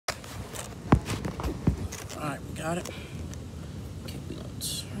Got it. Okay, we're gonna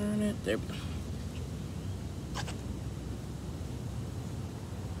turn it. There we go.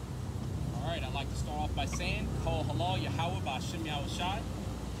 Alright, I'd like to start off by saying, Kol Halal Yahweh B'Hashem Yahushai.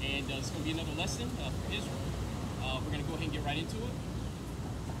 And it's going to be another lesson for Israel. We're going to go ahead and get right into it.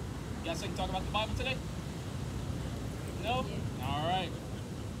 You guys like to talk about the Bible today? No? Alright.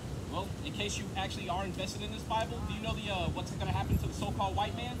 Well, in case you actually are invested in this Bible, do you know the what's going to happen to the so-called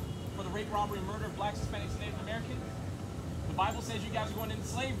white man for the rape, robbery, and murder of blacks, Hispanics, and Native Americans? The Bible says you guys are going into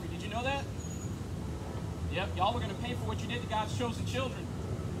slavery. Did you know that? Yep, y'all are going to pay for what you did to God's chosen children.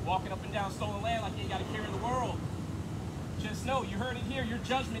 Walking up and down stolen land like you ain't got a care in the world. Just know, you heard it here, your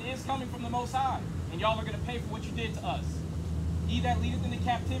judgment is coming from the Most High. And y'all are going to pay for what you did to us. He that leadeth into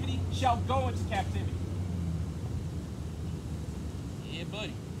captivity shall go into captivity. Yeah,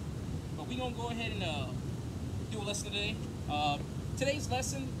 buddy. But we're going to go ahead and do a lesson today. Today's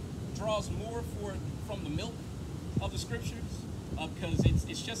lesson draws more from the milk of the scriptures because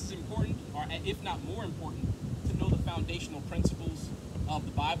it's just as important, or if not more important, to know the foundational principles of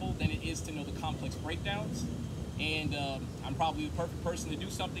the Bible than it is to know the complex breakdowns. And I'm probably the perfect person to do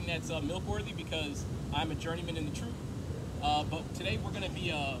something that's milk-worthy because I'm a journeyman in the truth. But today we're going to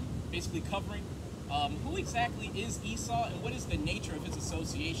be basically covering who exactly is Esau and what is the nature of his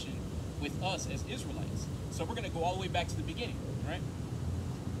association with us as Israelites. So we're going to go all the way back to the beginning, right?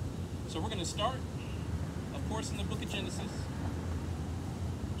 So we're going to start, of course, in the book of Genesis.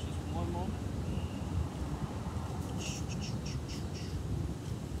 Just one moment.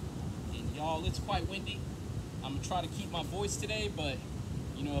 And y'all, it's quite windy. I'm going to try to keep my voice today, but,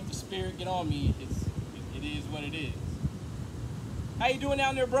 you know, if the spirit get on me, it is what it is. How you doing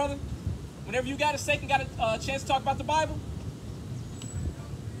down there, brother? Whenever you got a second, got a chance to talk about the Bible?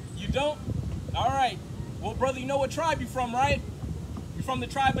 You don't? All right. Well, brother, you know what tribe you're from, right? You're from the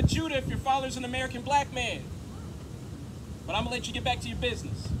tribe of Judah if your father's an American black man. But I'm going to let you get back to your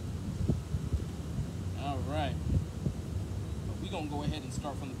business. All right. We're going to go ahead and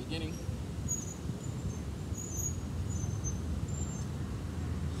start from the beginning.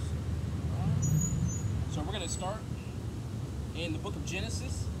 So we're going to start in the book of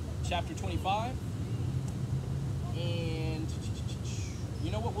Genesis, chapter 25. And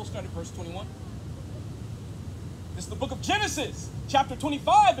you know what? We'll start at verse 21. This is the book of Genesis, chapter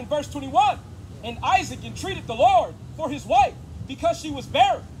 25 and verse 21. And Isaac entreated the Lord for his wife because she was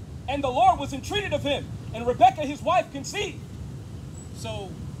barren. And the Lord was entreated of him. And Rebekah, his wife, conceived.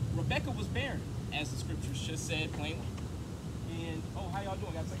 So Rebekah was barren, as the scriptures just said plainly. And, oh, how y'all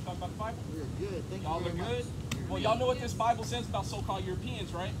doing? Guys, like to talk about the Bible? We're good. Thank y'all you are very good? much. Well, y'all know what this Bible says about so-called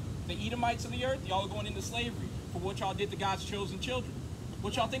Europeans, right? The Edomites of the earth, y'all are going into slavery for what y'all did to God's chosen children.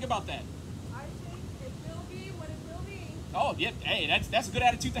 What y'all think about that? I think it will be what it will be. Oh, yeah. Hey, that's a good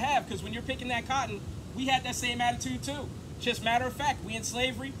attitude to have because when you're picking that cotton, we had that same attitude too. Just matter of fact, we in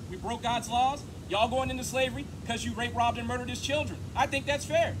slavery. We broke God's laws. Y'all going into slavery because you raped, robbed, and murdered his children. I think that's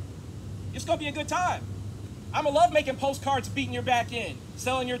fair. It's going to be a good time. I'm going to love making postcards beating your back in,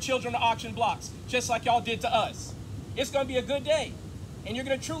 selling your children to auction blocks, just like y'all did to us. It's going to be a good day. And you're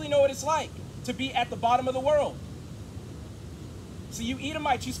going to truly know what it's like to be at the bottom of the world. See, you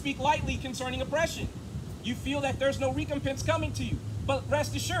Edomites, you speak lightly concerning oppression. You feel that there's no recompense coming to you. But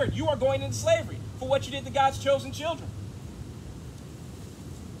rest assured, you are going into slavery for what you did to God's chosen children.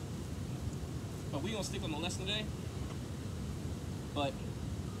 But we're going to stick on the lesson today. But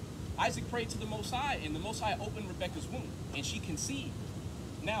Isaac prayed to the Most High, and the Most High opened Rebekah's womb, and she conceived.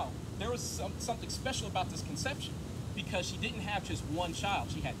 Now, there was something special about this conception, because she didn't have just one child,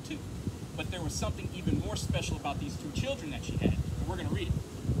 she had two. But there was something even more special about these two children that she had, and we're going to read it.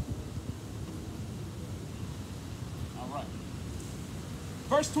 All right.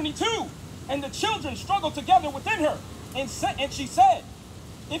 Verse 22, and the children struggled together within her, and she said,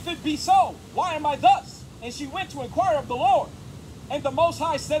 if it be so, why am I thus? And she went to inquire of the Lord. And the Most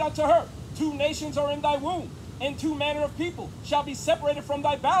High said unto her, 2 nations are in thy womb, and 2 manner of people shall be separated from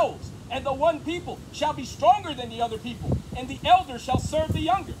thy bowels. And the one people shall be stronger than the other people, and the elder shall serve the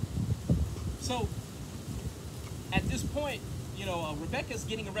younger. So, at this point, you know, Rebekah's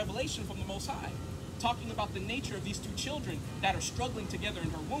getting a revelation from the Most High, talking about the nature of these 2 children that are struggling together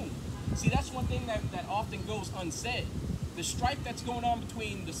in her womb. See, that's one thing that often goes unsaid. The strife that's going on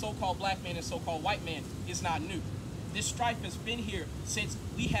between the so-called black man and so-called white man is not new. This strife has been here since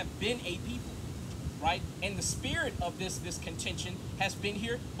we have been a people, right? And the spirit of this contention has been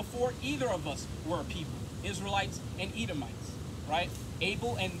here before either of us were a people, Israelites and Edomites, right?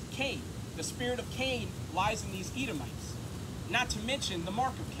 Abel and Cain. The spirit of Cain lies in these Edomites, not to mention the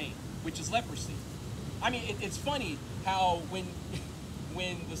mark of Cain, which is leprosy. I mean, it's funny how when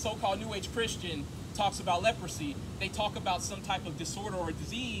the so-called New Age Christian talks about leprosy, they talk about some type of disorder or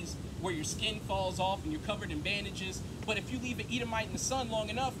disease where your skin falls off and you're covered in bandages. But if you leave an Edomite in the sun long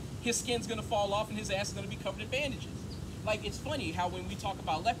enough, his skin's going to fall off and his ass is going to be covered in bandages. Like, it's funny how when we talk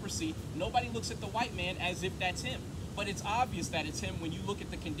about leprosy, nobody looks at the white man as if that's him. But it's obvious that it's him when you look at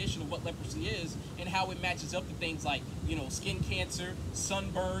the condition of what leprosy is and how it matches up to things like, you know, skin cancer,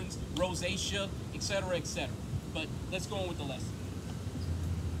 sunburns, rosacea, etc., etc. But let's go on with the lesson.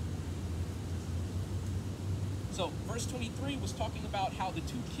 So verse 23 was talking about how the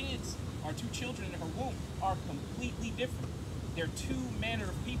two children in her womb are completely different. They're two manner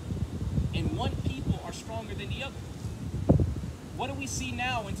of people, and one people are stronger than the other. What do we see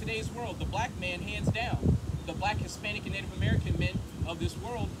now in today's world? The black man, hands down. The black, Hispanic, and Native American men of this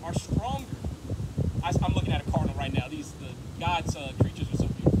world are stronger. I'm looking at a cardinal right now. The God's creatures are so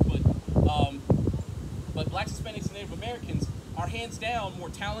beautiful. But blacks, Hispanics, and Native Americans are hands down more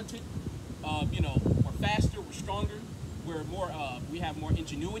talented. You know, we're faster, we're stronger, we're more. We have more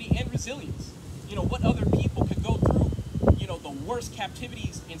ingenuity and resilience. You know, what other people could go through, you know, the worst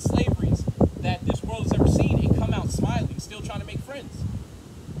captivities and slaveries that this world has ever seen and come out smiling, still trying to make friends?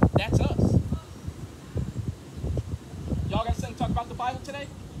 That's us. Y'all got something to talk about the Bible today?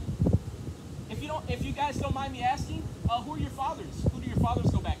 If you guys don't mind me asking, who are your fathers? Who do your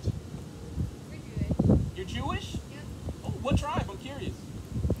fathers go back to? We're Jewish. You're Jewish? Yep. Oh, what tribe? I'm curious.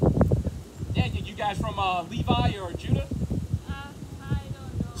 Yeah, you guys from Levi or Judah? I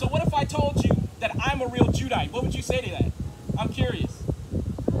don't know. So what if I told you that I'm a real Judite? What would you say to that? I'm curious.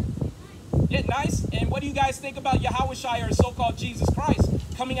 Yeah, nice. And what do you guys think about Yahushua, or so-called Jesus Christ,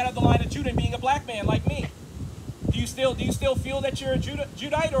 coming out of the line of Judah and being a black man like me? Do you still feel that you're a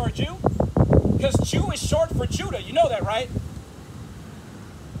Judite or a Jew? Because Jew is short for Judah. You know that, right?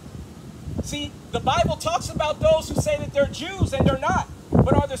 See, the Bible talks about those who say that they're Jews and they're not,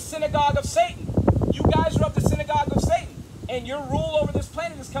 but are the synagogue of Satan. You guys are of the synagogue of Satan, and your rule over this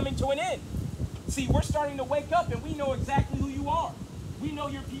planet is coming to an end. See, we're starting to wake up, and we know exactly who you are. We know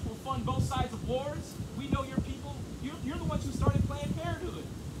your people fund both sides of wars. We know your people. You're the ones who started Planned Parenthood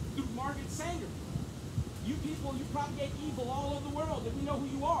through Margaret Sanger. You people, you propagate evil all over the world, and we know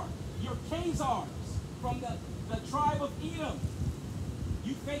who you are. You're Khazars from the tribe of Edom.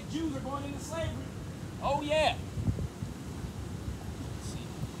 You fake Jews are going into slavery. Oh, yeah. Let's see.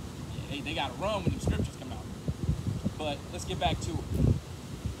 Yeah, they got to run when the scriptures come out. But let's get back to it.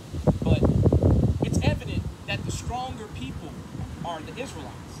 But it's evident that the stronger people are the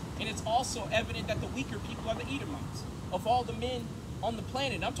Israelites. And it's also evident that the weaker people are the Edomites. Of all the men on the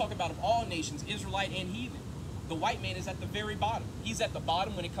planet, I'm talking about of all nations, Israelite and heathen, the white man is at the very bottom. He's at the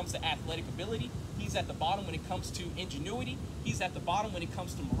bottom when it comes to athletic ability. He's at the bottom when it comes to ingenuity. He's at the bottom when it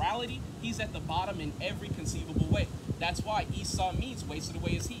comes to morality. He's at the bottom in every conceivable way. That's why Esau means wasted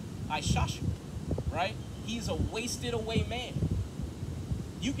away is he. Ishashu, right? He's a wasted away man.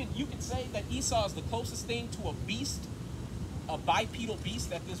 You can say that Esau is the closest thing to a beast, a bipedal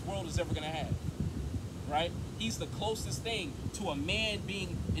beast that this world is ever going to have, right? He's the closest thing to a man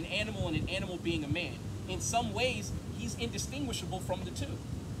being an animal and an animal being a man. In some ways, he's indistinguishable from the two.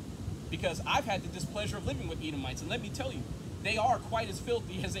 Because I've had the displeasure of living with Edomites, and let me tell you, they are quite as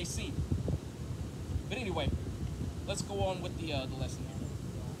filthy as they seem. But anyway, let's go on with the lesson here.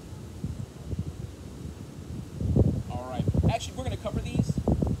 All right. Actually, we're going to cover these.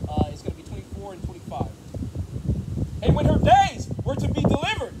 It's going to be 24 and 25. And when her days were to be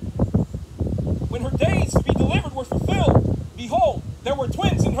delivered, when her days to be delivered were fulfilled, behold, there were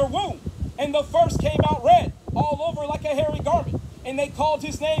twins in her womb. And the first came out red, all over like a hairy garment. And they called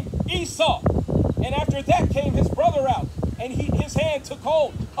his name Esau. And after that came his brother out, and his hand took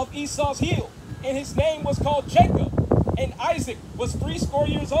hold of Esau's heel. And his name was called Jacob. And Isaac was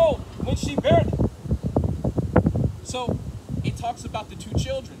 80 years old when she bare him. So it talks about the two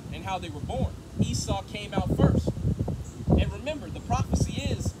children and how they were born. Esau came out first. And remember, the prophecy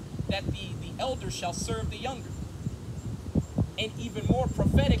is that the elder shall serve the younger. And even more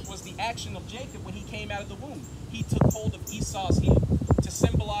prophetic was the action of Jacob when he came out of the womb. He took hold of Esau's heel to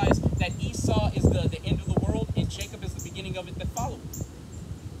symbolize that Esau is the end of the world and Jacob is the beginning of it that followed.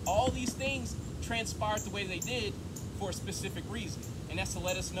 All these things transpired the way they did for a specific reason. And that's to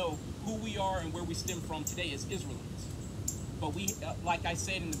let us know who we are and where we stem from today as Israelites. But we, like I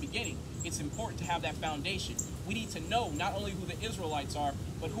said in the beginning, it's important to have that foundation. We need to know not only who the Israelites are,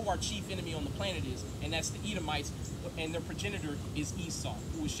 but who our chief enemy on the planet is, and that's the Edomites, and their progenitor is Esau,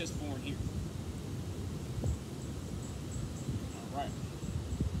 who was just born here. All right.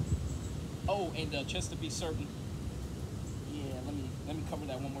 Oh, and just to be certain, yeah, let me cover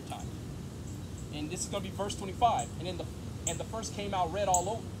that one more time. And this is going to be verse 25, and the first came out red all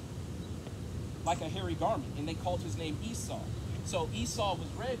over. like a hairy garment, and they called his name Esau. So Esau was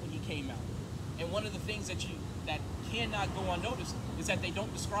red when he came out. And one of the things that cannot go unnoticed is that they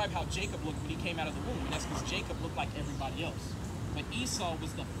don't describe how Jacob looked when he came out of the womb, and that's because Jacob looked like everybody else. But Esau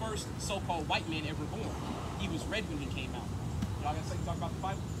was the first so-called white man ever born. He was red when he came out. Y'all got something to talk about the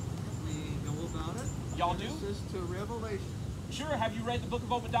Bible? We know about it. Y'all do? Genesis to Revelation. Sure. Have you read the book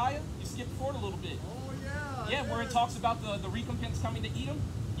of Obadiah? You skipped forward a little bit. Oh, yeah. Yeah, where it talks about the recompense coming to Edom.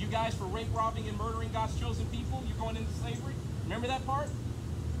 You guys for rape, robbing, and murdering God's chosen people, you're going into slavery. Remember that part?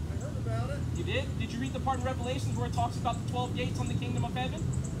 I heard about it. You did? Did you read the part in Revelations where it talks about the 12 gates on the kingdom of heaven?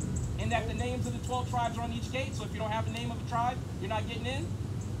 And that the names of the 12 tribes are on each gate, so if you don't have the name of a tribe, you're not getting in?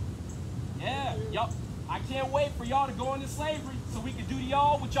 Yeah. Y'all, I can't wait for y'all to go into slavery so we can do to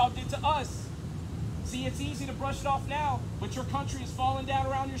y'all what y'all did to us. See, it's easy to brush it off now, but your country is falling down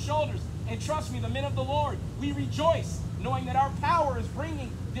around your shoulders. And trust me, the men of the Lord, we rejoice knowing that our power is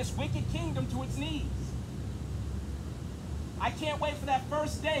bringing this wicked kingdom to its knees. I can't wait for that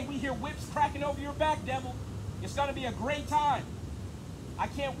first day we hear whips cracking over your back, devil. It's going to be a great time. I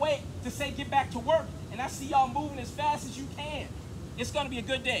can't wait to say get back to work, and I see y'all moving as fast as you can. It's going to be a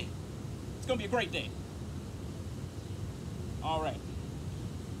good day. It's going to be a great day. All right.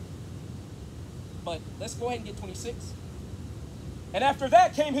 But let's go ahead and get 26. And after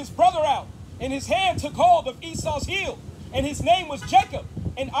that came his brother out, and his hand took hold of Esau's heel, and his name was Jacob.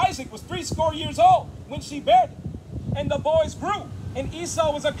 And Isaac was 80 years old when she bare him. And the boys grew, and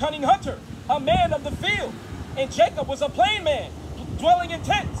Esau was a cunning hunter, a man of the field, and Jacob was a plain man, dwelling in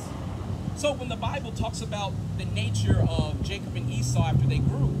tents. So when the Bible talks about the nature of Jacob and Esau after they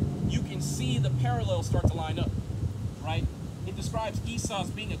grew, you can see the parallels start to line up, right? It describes Esau as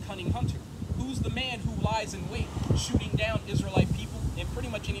being a cunning hunter. Who's the man who lies in wait, shooting down Israelite people and pretty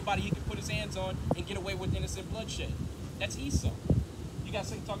much anybody he could put his hands on and get away with innocent bloodshed? That's Esau. You got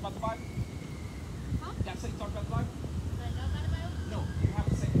something to talk about the Bible? Huh? You got something to talk about the Bible? I don't know about it. No, you have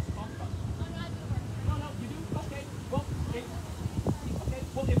a second to talk about it. Oh, no, I do work. No, you do? Okay. Well,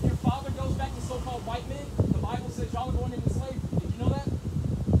 if your father goes back to so-called white men, the Bible says y'all are going into slavery. Did you know that?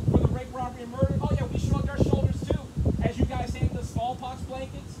 For the rape, robbery, and murder? Oh, yeah, we shrugged our shoulders, too. As you guys handed us smallpox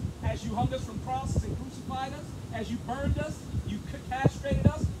blankets, as you hung us from crosses and crucified us, as you burned us, you castrated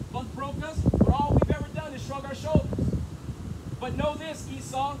us, buck broke us, but all we've ever done is shrug our shoulders. But know this,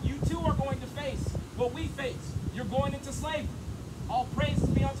 Esau, you too are going to face what we face. You're going into slavery. All praises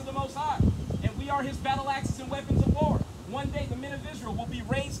be unto the Most High. And we are his battle axes and weapons of war. One day the men of Israel will be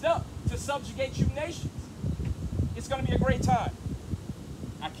raised up to subjugate you nations. It's going to be a great time.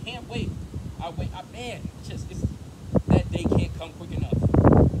 I can't wait. Man, that day can't come quick enough.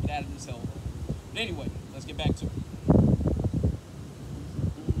 Get out of this hell. But anyway, let's get back to it.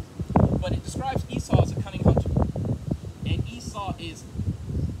 But it describes Esau as a cunning hunter. And Esau is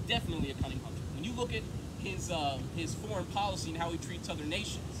definitely a cunning hunter. When you look at his foreign policy and how he treats other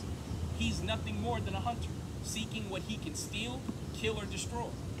nations, he's nothing more than a hunter, seeking what he can steal, kill, or destroy.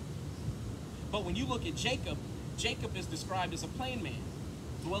 But when you look at Jacob, Jacob is described as a plain man,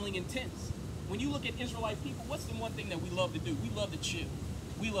 dwelling in tents. When you look at Israelite people, what's the one thing that we love to do? We love to chill.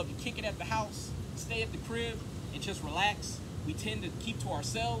 We love to kick it at the house, stay at the crib, and just relax. We tend to keep to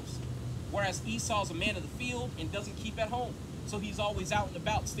ourselves, whereas Esau's a man of the field and doesn't keep at home. So he's always out and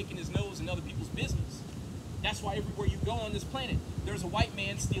about, sticking his nose in other people's business. That's why everywhere you go on this planet, there's a white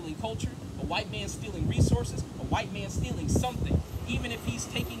man stealing culture, a white man stealing resources, a white man stealing something, even if he's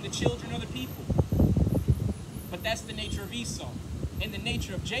taking the children of other people. But that's the nature of Esau. And the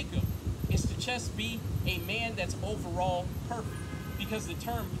nature of Jacob is to just be a man that's overall perfect. Because the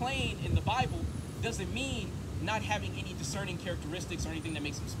term plain in the Bible doesn't mean not having any discerning characteristics or anything that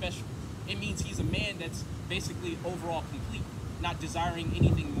makes him special. It means he's a man that's basically overall complete, not desiring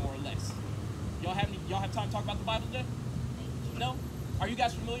anything more or less. Y'all have time to talk about the Bible today? No? Are you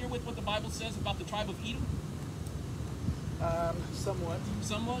guys familiar with what the Bible says about the tribe of Edom? Somewhat.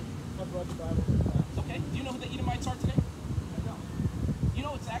 Somewhat? I've read the Bible. Okay. Do you know who the Edomites are today? I don't. You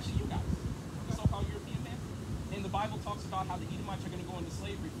know, it's actually you guys, the so-called European man. And the Bible talks about how the Edomites are going to go into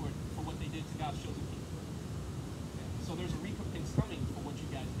slavery for what they did to God's chosen people. Okay. So there's a recompense coming for what you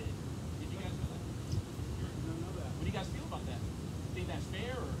guys did. Did you guys know that? I don't know that. What do you guys feel about that? Think that's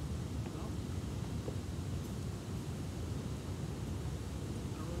fair or? No?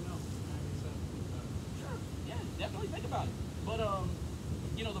 I don't really know. Sure. Yeah, definitely think about it. But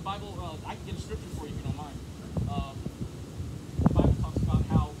you know, the Bible. I can get a scripture for you if you don't mind. The Bible talks about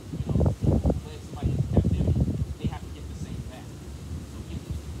how people led somebody into captivity, they have to get the same back. So give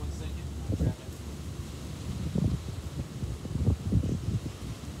me 1 second. I'll grab that.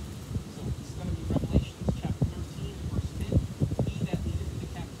 So this is going to be Revelation chapter 13, verse 10. He that leadeth into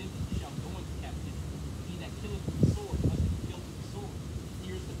captivity shall go into captivity.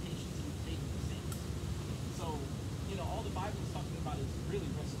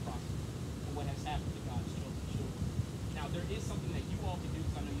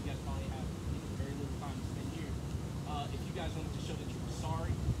 guys wanted to show that you were sorry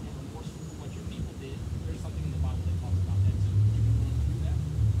and remorseful for what your people did, there's something in the Bible that talks about that too. Would you be willing to do that?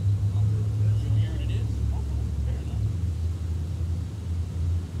 Here it is. Okay, fair enough.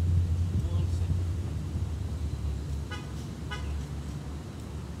 1 second.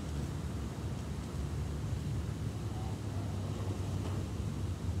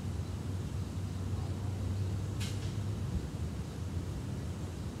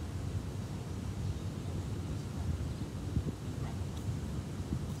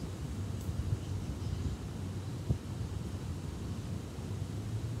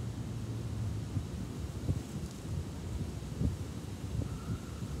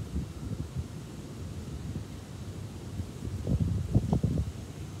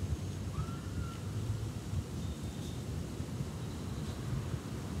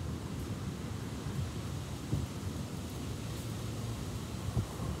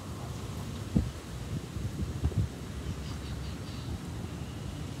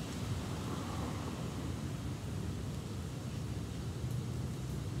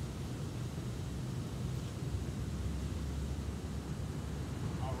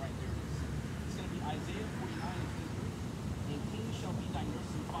 All right, there it is. It's going to be Isaiah 49:23. And kings shall be thy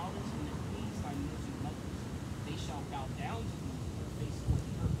nursing fathers, and their queens thy nursing mothers. They shall bow down to thee with their face toward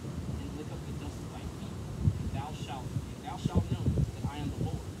the earth, and lick up the dust of thy feet. And thou shalt know that I am the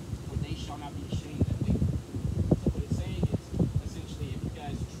Lord, for they shall not be ashamed that wait. So what it's saying is, essentially, if you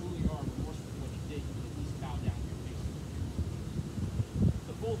guys truly are remorseful for what you did, you can at least bow down to your face toward the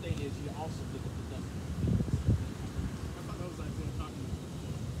earth. The full thing is, you also lick up the dust of your feet. I thought that was Isaiah talking to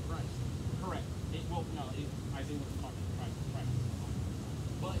Christ. Correct. Isaiah wasn't talking to Christ.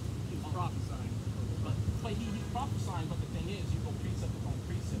 But He's prophesying. he's prophesying. But the thing is, you go precept upon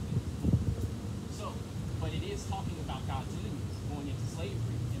precept. So, but it is talking about God's enemies going into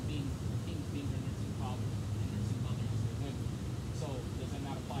slavery and being kings, being their nursing fathers and nursing mothers and their women. So, does that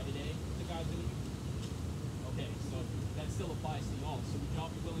not apply today to God's enemies? Okay, so that still applies to y'all. So, would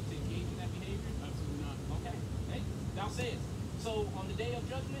y'all be willing to engage in that behavior? Absolutely not. Okay. Hey, thou sayest. So on the day of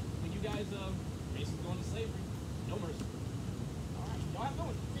judgment, when you guys basically go into slavery, no mercy. All right, y'all have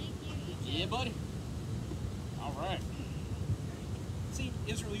going. Thank you. You too. Yeah, buddy. All right. See,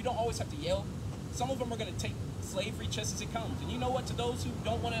 Israel, you don't always have to yell. Some of them are going to take slavery just as it comes. And you know what? To those who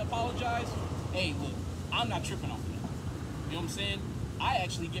don't want to apologize, hey, look, I'm not tripping off of that. You know what I'm saying? I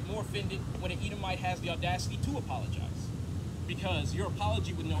actually get more offended when an Edomite has the audacity to apologize, because your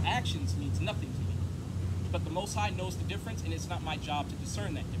apology with no actions means nothing to me. But the Most High knows the difference, and it's not my job to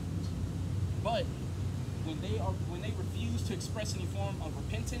discern that difference. But when they refuse to express any form of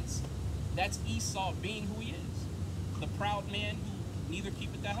repentance, that's Esau being who he is, the proud man who neither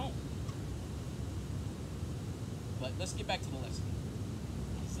keepeth at home. But let's get back to the lesson.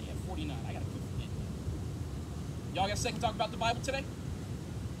 Isaiah 49. I gotta quit forgetting that. Y'all got a second to talk about the Bible today?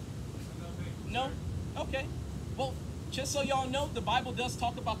 No? Okay. Well, just so y'all know, the Bible does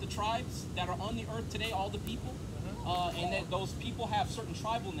talk about the tribes that are on the earth today, all the people, and that those people have certain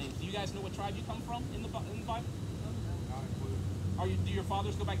tribal names. Do you guys know what tribe you come from in the Bible? Not included. Do your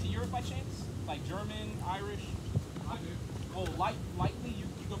fathers go back to Europe by chance? Like German, Irish? I do. Well, likely you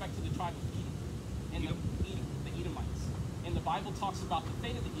go back to the tribe of Edom, and the Edomites. And the Bible talks about the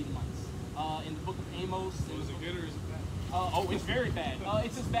fate of the Edomites in the book of Amos. Was it good or is it bad? It's very bad.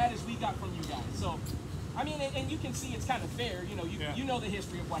 It's as bad as we got from you guys. So, I mean, and you can see it's kind of fair. You know, you know the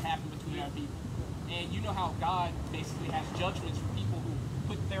history of what happened between our people, and you know how God basically has judgments for people who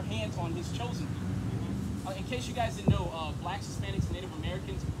put their hands on His chosen people. In case you guys didn't know, blacks, Hispanics, and Native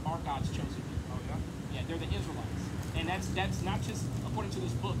Americans are God's chosen people. Oh yeah. Yeah, they're the Israelites, and that's not just according to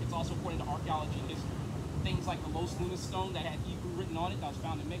this book. It's also according to archaeology and history. Things like the Los Lunas stone that had Hebrew written on it that was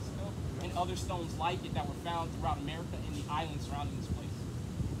found in Mexico, and other stones like it that were found throughout America and the islands surrounding this place.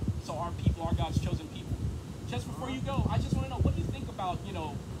 So our people are God's chosen people. Just before you go, I just want to know, what do you think about,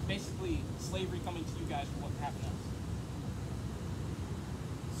 basically slavery coming to you guys for what happened to us?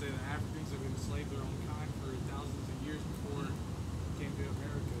 Say the Africans have enslaved their own kind for thousands of years before it came to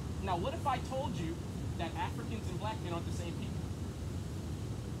America. Now, what if I told you that Africans and black men aren't the same people?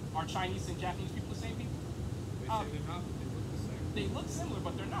 Are Chinese and Japanese people the same people? They say they're not, but they look the same. They look similar,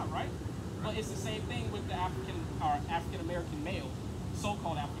 but they're not, right? But it's the same thing with the African-American male,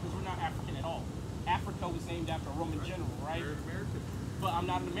 so-called African, because we're not African at all. Africa was named after a Roman general, right? They're American. But I'm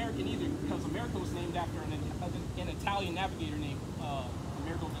not an American either, because America was named after an Italian navigator named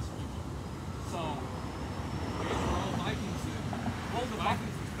Amerigo Vespucci. So, We're all Vikings then. well, the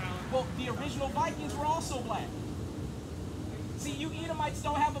Vikings was found. Well, the original Vikings were also black. See, you Edomites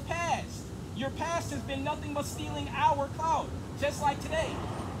don't have a past. Your past has been nothing but stealing our clout, just like today.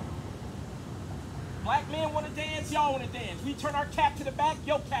 Black men want to dance, y'all want to dance. We turn our cap to the back,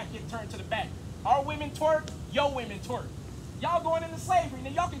 your cap get turned to the back. Our women twerk, your women twerk. Y'all going into slavery, and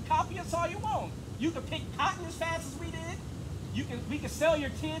then y'all can copy us all you want. You can pick cotton as fast as we did. We can sell your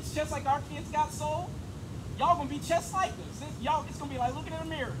kids just like our kids got sold. Y'all gonna be just like us. It's gonna be like looking in the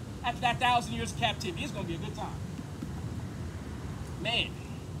mirror after that 1,000 years of captivity. It's gonna be a good time. Man.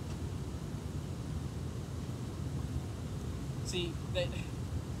 See,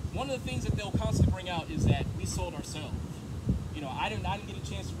 one of the things that they'll constantly bring out is that we sold ourselves. You know, I didn't get a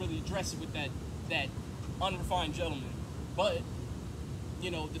chance to really address it with that unrefined gentleman. But,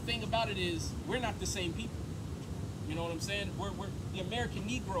 you know, the thing about it is we're not the same people. You know what I'm saying? The American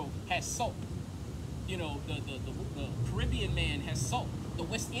Negro has salt. You know, the Caribbean man has salt. The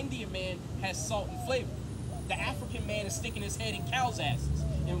West Indian man has salt and flavor. The African man is sticking his head in cow's asses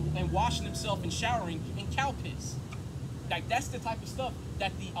and washing himself and showering in cow piss. Like, that's the type of stuff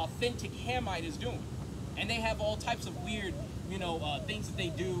that the authentic Hamite is doing. And they have all types of weird, you know, things that they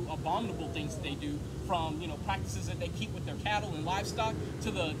do, abominable things that they do, from, you know, practices that they keep with their cattle and livestock,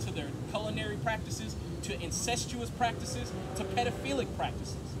 to their culinary practices, to incestuous practices, to pedophilic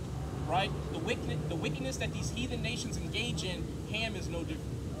practices, right? The wickedness that these heathen nations engage in, Ham is no different.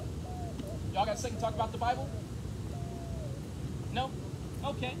 Y'all got a second to talk about the Bible? No?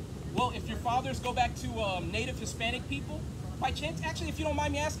 Okay. Well, if your fathers go back to Native Hispanic people, by chance, actually, if you don't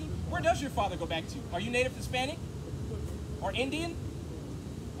mind me asking, where does your father go back to? Are you Native Hispanic? Or Indian?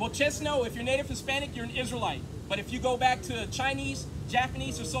 Well, just know, if you're Native Hispanic, you're an Israelite. But if you go back to Chinese,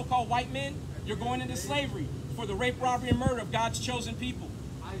 Japanese, or so-called white men, you're going into slavery for the rape, robbery, and murder of God's chosen people.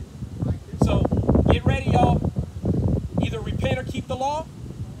 So, get ready, y'all. Either repent or keep the law,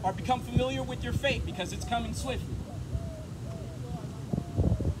 or become familiar with your fate, because it's coming swiftly.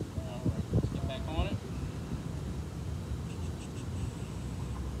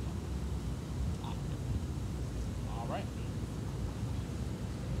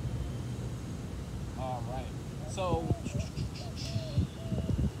 So,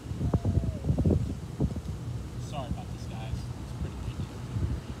 sorry about this, guys. It's pretty windy.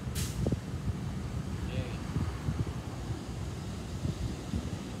 Yay.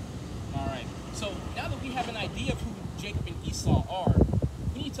 All right. So, now that we have an idea of who Jacob and Esau are,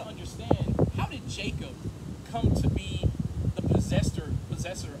 we need to understand, how did Jacob come to be the possessor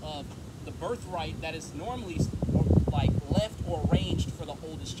of the birthright that is normally like left or arranged for the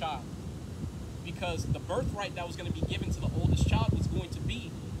oldest child? Because the birthright that was going to be given to the oldest child was going to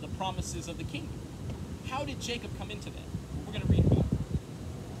be the promises of the kingdom. How did Jacob come into that? We're going to read about it.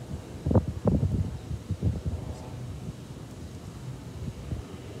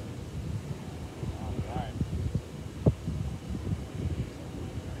 All right.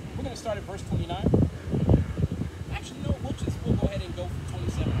 We're going to start at verse 29. Actually, no, we'll go ahead and go from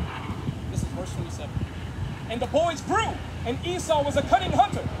 27. This is verse 27. And the boys grew, and Esau was a cunning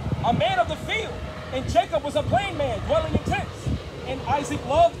hunter, a man of the field, and Jacob was a plain man dwelling in tents. And Isaac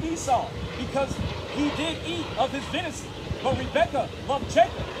loved Esau because he did eat of his venison, but Rebekah loved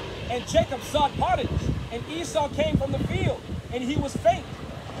Jacob. And Jacob sought pottage, and Esau came from the field, and he was faint.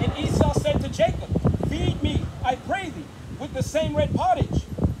 And Esau said to Jacob, feed me, I pray thee, with the same red pottage,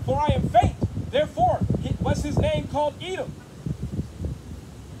 for I am faint. Therefore was his name called Edom.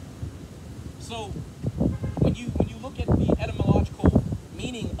 So when you look at the etymological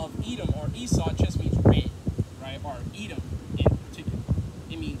meaning of Edom or Esau, it just means red, right? Or Edom in particular,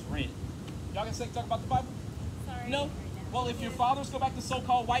 it means red. Y'all gonna talk about the Bible? Sorry. No? Well, if your fathers go back to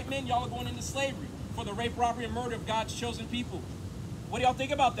so-called white men, y'all are going into slavery for the rape, robbery, and murder of God's chosen people. What do y'all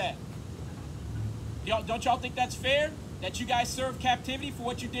think about that? Don't y'all think that's fair? That you guys serve captivity for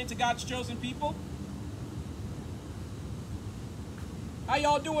what you did to God's chosen people? How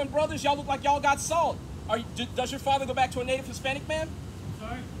y'all doing, brothers? Y'all look like y'all got salt. Does your father go back to a Native Hispanic man?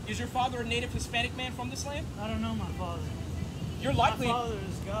 Sorry? Is your father a Native Hispanic man from this land? I don't know my father. You're likely... My father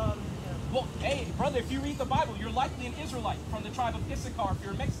is God. Well, hey, brother, if you read the Bible, you're likely an Israelite from the tribe of Issachar if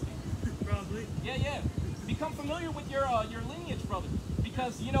you're a Mexican. Probably. Yeah. Become familiar with your lineage, brother.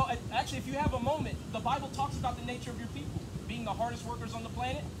 Because, you know, actually, if you have a moment, the Bible talks about the nature of your people being the hardest workers on the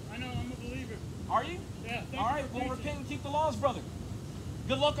planet. I know, I'm a believer. Are you? Yeah. All right, well, repent and keep the laws, brother.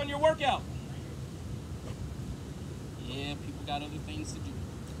 Good luck on your workout. Yeah, people got other things to do.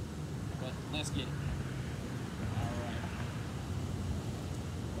 But let's get it. All right.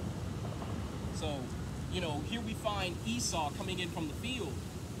 So, you know, here we find Esau coming in from the field,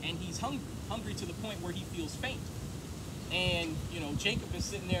 and he's hungry to the point where he feels faint. And, you know, Jacob is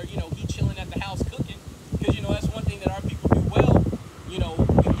sitting there, you know, he chilling at the house cooking, because, you know, that's one thing that our people do well. You know,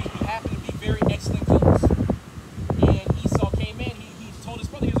 we happen to be very excellent cooks. And Esau came in, he told his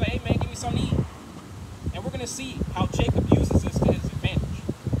brother, he was like, hey, man, give me something to eat. see how Jacob uses this to his advantage.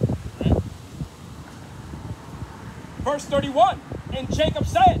 Right? Verse 31, and Jacob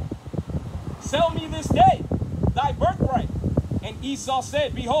said, sell me this day thy birthright. And Esau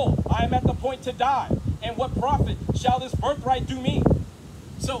said, behold, I am at the point to die, and what profit shall this birthright do me?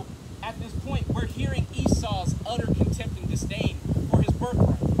 So at this point, we're hearing Esau's utter contempt and disdain for his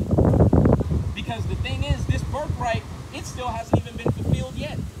birthright. Because the thing is, this birthright, it still hasn't even been fulfilled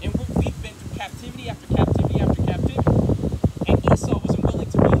yet. And we've been through captivity after captivity after captivity. And Esau wasn't willing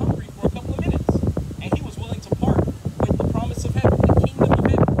to be hungry for a couple of minutes. And he was willing to part with the promise of heaven, the kingdom of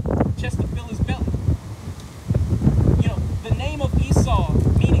heaven, just to fill his belly. You know, the name of Esau,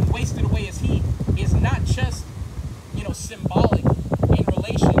 meaning wasted away as he, is not just, you know, symbolic in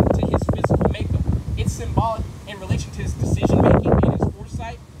relation to his physical makeup. It's symbolic in relation to his decision making and his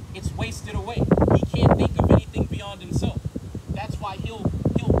foresight. It's wasted away. He can't think of anything beyond himself. That's why he'll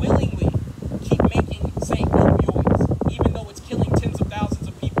willingly keep making, say, opioids, even though it's killing tens of thousands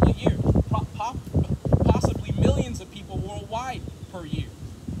of people a year, possibly millions of people worldwide per year,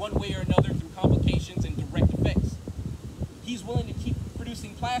 one way or another through complications and direct effects. He's willing to keep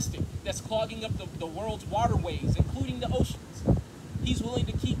producing plastic that's clogging up the world's waterways, including the oceans. He's willing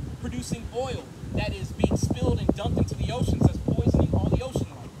to keep producing oil that is being spilled and dumped into the oceans that's poisoning all the ocean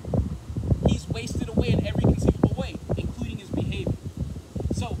life. He's wasted away in every conceivable way, including his behavior.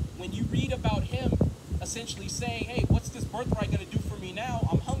 So when you read about him essentially saying, hey, what's this birthright going to do for me now?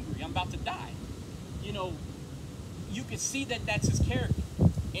 I'm hungry. I'm about to die. You know, you can see that that's his character.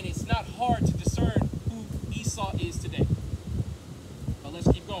 And it's not hard to discern who Esau is today. But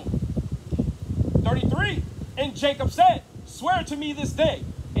let's keep going. 33, and Jacob said, swear to me this day.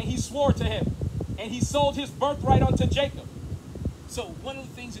 And he swore to him. And he sold his birthright unto Jacob. So one of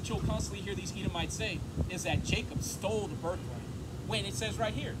the things that you'll constantly hear these Edomites say is that Jacob stole the birthright. When it says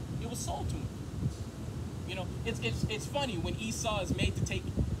right here, it was sold to him. You know, it's funny when Esau is made to take,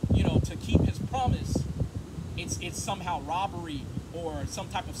 you know, to keep his promise, it's somehow robbery or some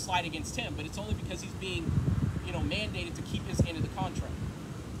type of slight against him, but it's only because he's being, you know, mandated to keep his end of the contract.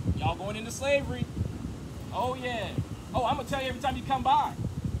 Y'all going into slavery? Oh yeah. Oh, I'm gonna tell you every time you come by.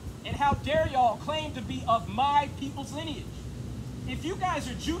 And how dare y'all claim to be of my people's lineage? If you guys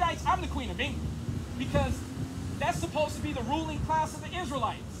are Judites, I'm the Queen of England. Because that's supposed to be the ruling class of the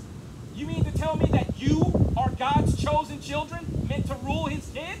Israelites. You mean to tell me that you are God's chosen children meant to rule his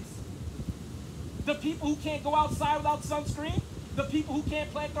kids? The people who can't go outside without sunscreen? The people who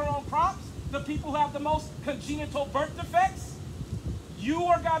can't plant their own crops? The people who have the most congenital birth defects? You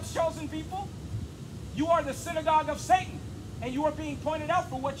are God's chosen people? You are the synagogue of Satan. And you are being pointed out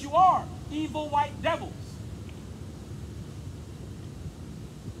for what you are, evil white devils.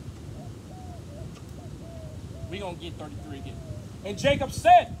 We're going to get 33 again. And Jacob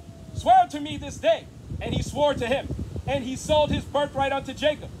said, swear to me this day. And he swore to him. And he sold his birthright unto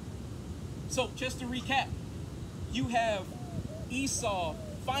Jacob. So just to recap, you have Esau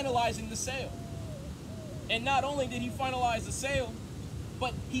finalizing the sale. And not only did he finalize the sale,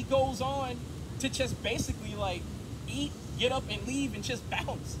 but he goes on to just basically like eat, get up and leave and just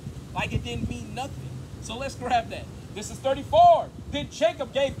bounce. Like it didn't mean nothing. So let's grab that. This is 34. Then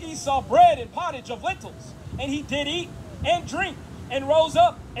Jacob gave Esau bread and pottage of lentils. And he did eat and drink and rose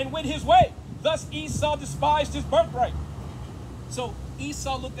up and went his way. Thus Esau despised his birthright. So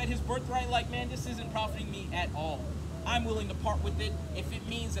Esau looked at his birthright like, man, this isn't profiting me at all. I'm willing to part with it if it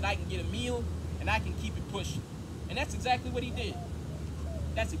means that I can get a meal and I can keep it pushing. And that's exactly what he did.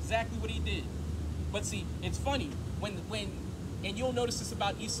 That's exactly what he did. But see, it's funny when and you'll notice this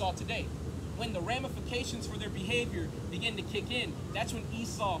about Esau today. When the ramifications for their behavior begin to kick in, that's when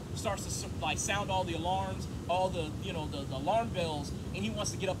Esau starts to like sound all the alarms, all the, you know, the alarm bells, and he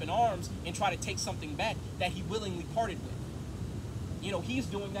wants to get up in arms and try to take something back that he willingly parted with. You know, he's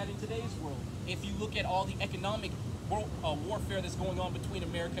doing that in today's world. If you look at all the economic warfare that's going on between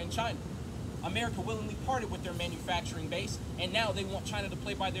America and China. America willingly parted with their manufacturing base, and now they want China to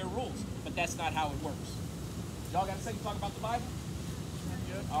play by their rules. But that's not how it works. Y'all got a second to talk about the Bible?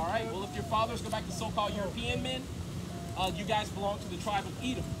 All right, well, if your fathers go back to so-called European men, you guys belong to the tribe of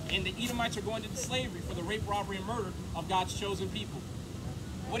Edom. And the Edomites are going into slavery for the rape, robbery, and murder of God's chosen people.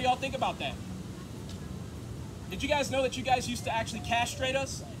 What do y'all think about that? Did you guys know that you guys used to actually castrate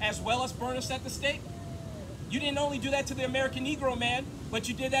us as well as burn us at the stake? You didn't only do that to the American Negro man, but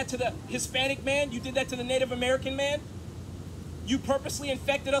you did that to the Hispanic man. You did that to the Native American man. You purposely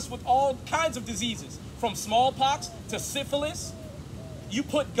infected us with all kinds of diseases, from smallpox to syphilis. You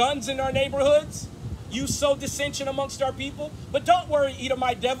put guns in our neighborhoods. You sowed dissension amongst our people. But don't worry,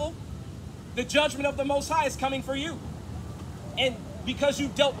 Edomite devil. The judgment of the Most High is coming for you. And Because you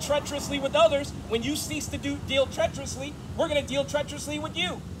dealt treacherously with others, when you cease to deal treacherously, we're going to deal treacherously with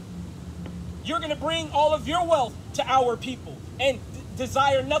you. You're going to bring all of your wealth to our people and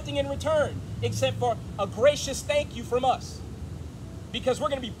desire nothing in return except for a gracious thank you from us. Because we're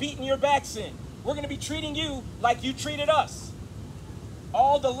going to be beating your backs in. We're going to be treating you like you treated us.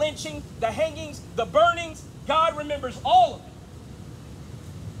 All the lynching, the hangings, the burnings, God remembers all of it.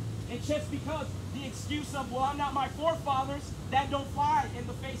 And just because the excuse of, well, I'm not my forefathers, that don't fly in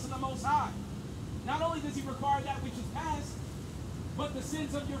the face of the Most High. Not only does he require that which is past, but the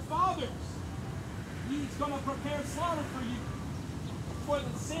sins of your fathers. He's going to prepare slaughter for you. For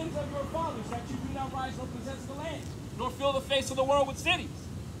the sins of your fathers, that you do not rise nor possess the land, nor fill the face of the world with cities.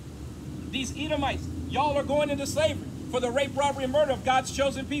 These Edomites, y'all are going into slavery for the rape, robbery, and murder of God's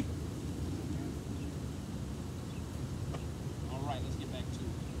chosen people. All right, let's get back to it.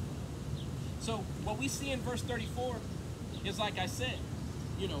 So what we see in verse 34 is, like I said,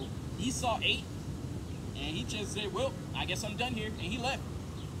 you know, Esau ate, and he just said, well, I guess I'm done here, and he left.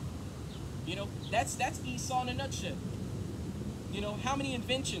 You know, that's Esau in a nutshell. You know, how many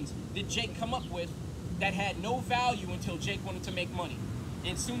inventions did Jake come up with that had no value until Jake wanted to make money?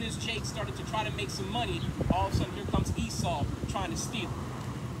 And as soon as Jake started to try to make some money, all of a sudden here comes Esau trying to steal.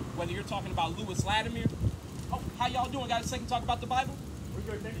 Whether you're talking about Lewis Latimer. Oh, how y'all doing? Got a second to talk about the Bible? We're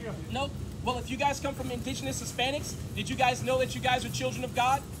good, thank you. No? Well, if you guys come from indigenous Hispanics, did you guys know that you guys are children of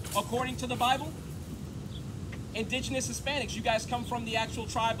God according to the Bible? Indigenous Hispanics, you guys come from the actual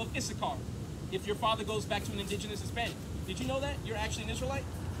tribe of Issachar. If your father goes back to an indigenous Hispanic. Did you know that? You're actually an Israelite?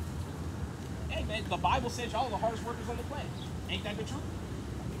 Hey, man, the Bible says y'all are the hardest workers on the planet. Ain't that the truth?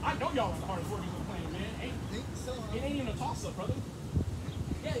 I know y'all are the hardest workers on the planet, man. It ain't even a toss-up, brother.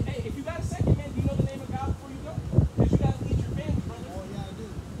 Yeah, hey, if you got a second, man, do you know the name of God before you go? Because you got to lead your family, brother. Oh, yeah, I do.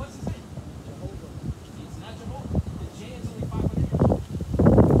 What's his name? Jehovah. It's not Jehovah. The J is only 500 years old.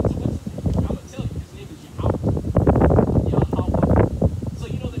 So what's his name? I'm going to tell you. His name is Yahweh. Yahweh. So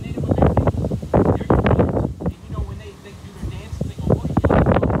you know the Native Americans? They're your brothers. And you know when they do their dances, they go, oh,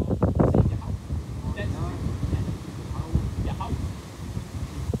 Yahweh. Say Yahweh. That's Yahweh. Yahweh.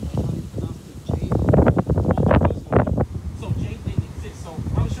 So J didn't exist. So I'm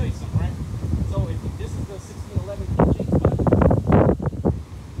going to show you something, right? So if this is the 1611 King James Bible,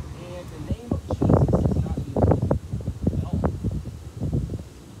 and the name of Jesus is not used at all.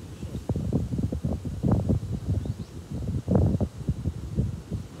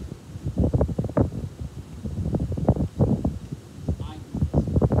 Eyewitness.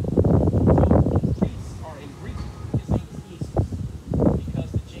 So in Greek, his name is Jesus, because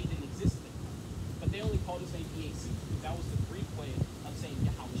the J didn't exist then. But they only called his name EAC, because that was the Greek way of saying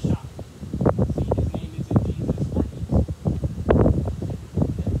Yahweh. See, his name isn't Jesus or Jesus.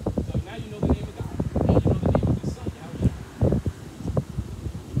 So now you know the name of God, and you know the name of his son, Yahweh.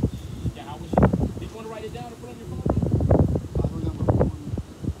 Yahweh. Did you want to write it down or put it on your phone? I don't got my phone.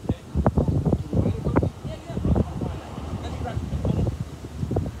 Okay. Can you write it for me? Yeah, brother. I'll find that. Let me grab it. Hold on.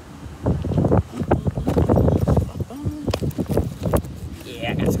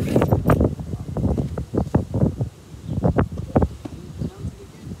 Yeah, I got some. Can you pronounce it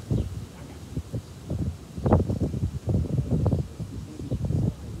again?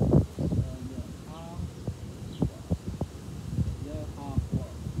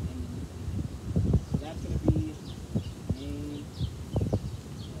 So that's going to be name,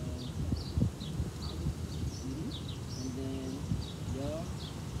 and then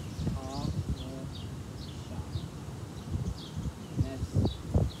and that's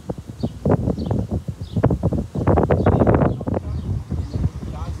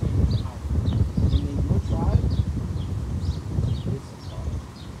God's name is Yahweh. and then your tribe is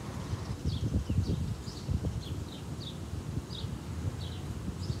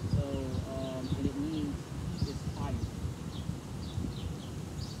So, and it means it's iron.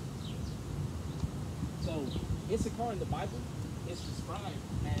 So Issachar in the Bible is described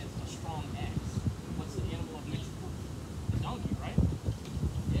as a strong axe. What's the animal of Mexico? The donkey, right?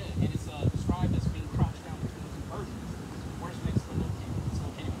 Yeah, and it's described as being crouched down between two burdens. Where's Mexico located? It's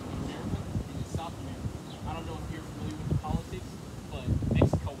located between America and in South America. I don't know if you're familiar with the politics, but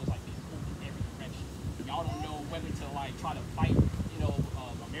Mexico was like being pulled in every direction. Y'all don't know whether to like try to fight, you know,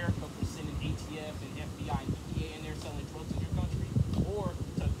 America for sending ATF and FBI and EPA in there selling drugs in your country, or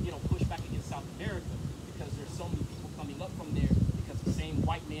to, you know, push back against South America because there's so many people coming up from there because the same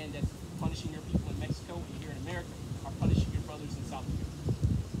white man that's punishing your people in Mexico and here in America are punishing your brothers in South America.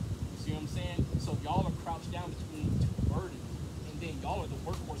 You see what I'm saying? So y'all are crouched down between two burdens, and then y'all are the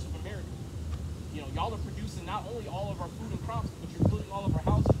workhorse of America. You know, y'all are producing not only all of our food and crops, but you're building all of our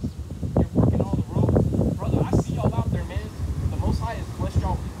houses. You're working all the roads. Brother, I see y'all out there, man. The Most High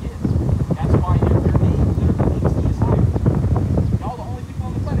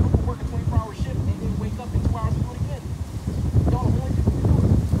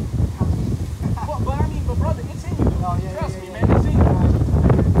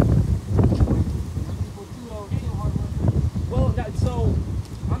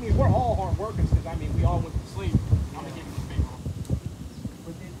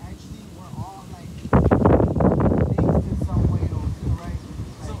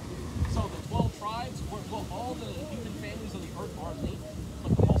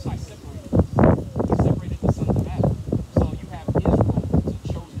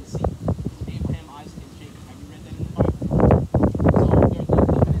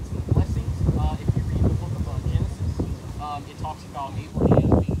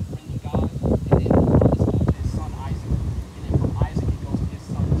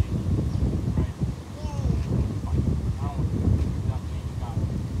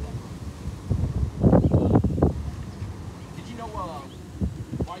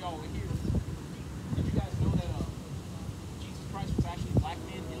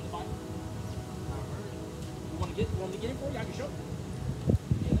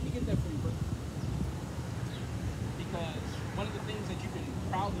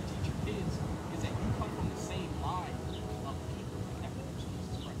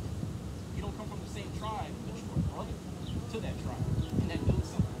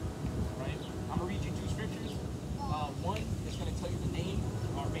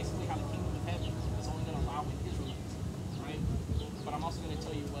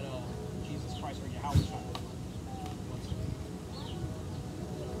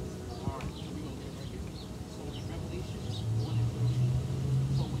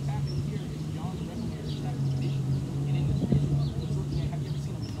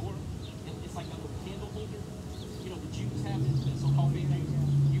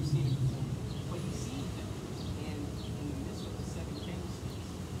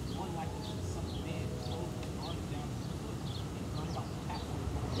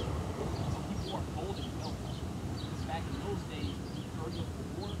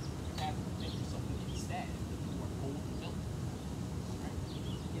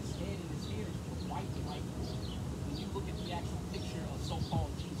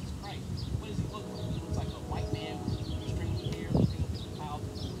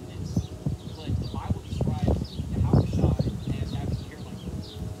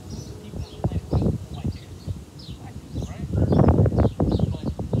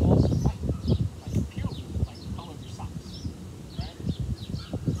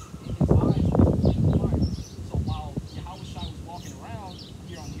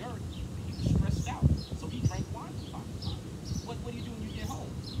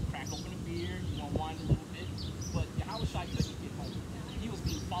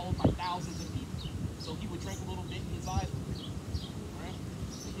So he would drink a little bit and his eyes would clear. Right?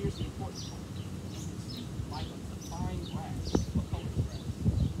 But here's the important part. It's like a fine grass. What color is grass?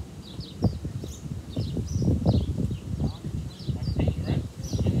 Like a paint, right?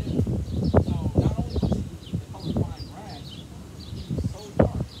 Yeah. So not only was he the color fine grass, he was so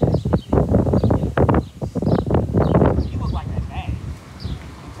dark that he looked like that bag in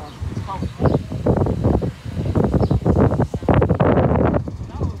terms of his color. Right? So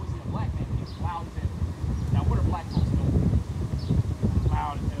not only was he a black man, he was loud as hell. Now what are black folks doing?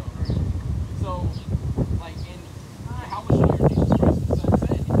 Loud as hell, right? So, like in how much Jesus Christ the Son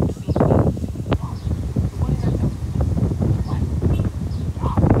said, if you see me, so what does that tell you? Black.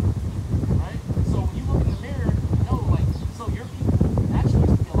 God. Right? So when you look in the mirror, you know, like, so your people actually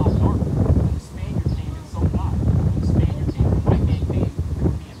used to be a lot darker. When the Spaniard came and so not. When the Spaniard came, the white man came, they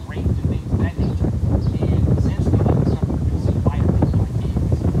were being raped and things of that nature. And essentially, like, we started producing vitamins for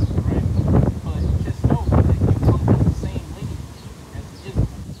kids. Right? But just know that you come from the same lineage as the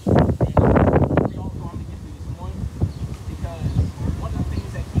Israelites. We all go on to get through this morning because one of the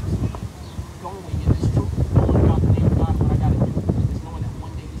things that keeps me going in this truth, knowing about the name of God, what I got to do, is knowing that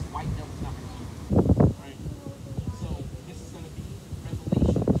one day this white devil's not going to keep me. Right? So this is going to be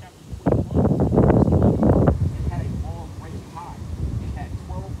Revelation chapter 21. It had a wall great high. It had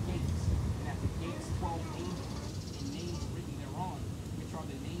 12 gates, and at the gates 12 angels, and names written thereon, which are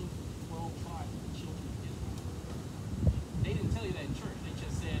the names of the 12 tribes of the children of Israel. They didn't tell you that in church. They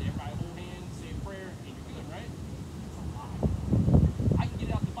just said, everybody hold hands, say a prayer, and you're good, right? It's a lie. I can get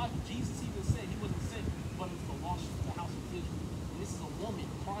it out the Bible. Jesus even said he wasn't sent but unto the lost sheep of the house of Israel. And this is a woman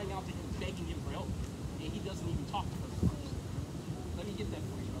crying out to him, begging him for help. And he doesn't even talk to her first. Let me get that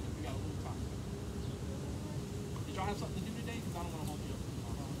for you, brother. We got a little time. Did y'all have something to do today? Because I don't want to hold you up.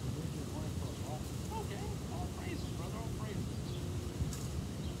 Okay. All praises, brother. All praises.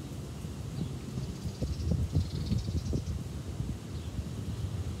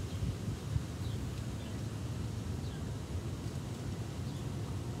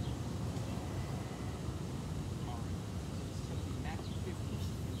 All right. So this is going to be Matthew 15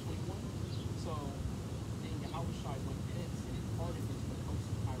 and 21. So then Yahushua went thence and it parted into the coast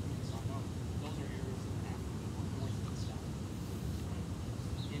of Tyre and Sidon. Those are areas in Africa, north and south. Right?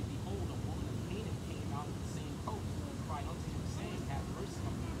 And behold, a woman of Canaan came out of the same coast and cried unto him, saying, have mercy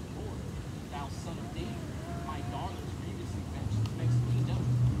on me, Lord, thou son of David. My daughter is grievously vexed with the devil.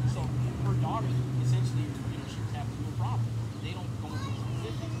 So her daughter, essentially, she was having a problem. They don't go into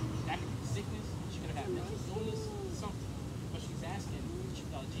specifics. That could be sickness. She could have had mental illness, something. But she's asking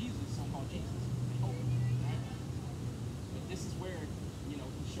Jesus, so-called Jesus, to help her. Right? But this is where, he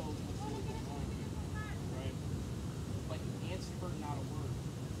shows what's really going on here. Right? But he answered her not a word.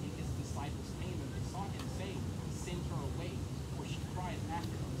 And his disciples came and they saw him saying, send her away, for she crieth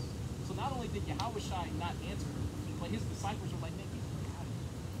after us. So not only did Yahushua not answer her, but his disciples were like, man, get her out of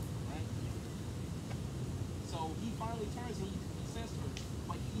here. Right? So he finally turns and he says to her,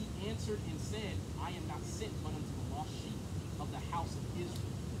 but he answered and said, I am not sent but unto the lost sheep of the house of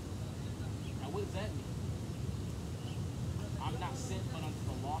Israel. Now what does that mean? I'm not sent but unto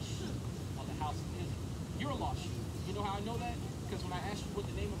the lost sheep of the house of Israel. You're a lost sheep. You know how I know that? Because when I asked you what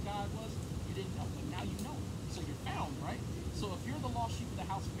the name of God was, you didn't know, but now you know. So you're found, right? So if you're the lost sheep of the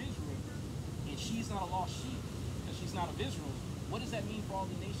house of Israel, and she's not a lost sheep, because she's not of Israel, what does that mean for all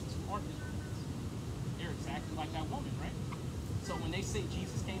the nations who aren't Israelites? They're exactly like that woman, right? So when they say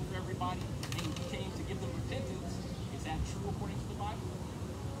Jesus came for everybody, and he came to give them repentance, is that true according to the Bible?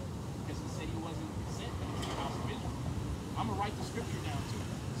 Because he said he wasn't sent to the house of Israel. I'm going to write the scripture down too.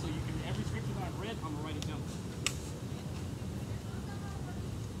 So you can, every scripture that I've read, I'm going to write it down.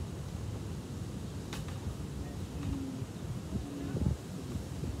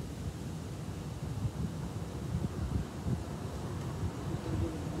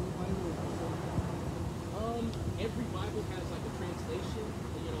 Every Bible has like a translation,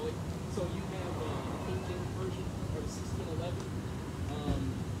 so you have the King James version or the 1611.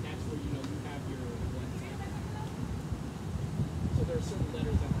 That's where you have your so there are certain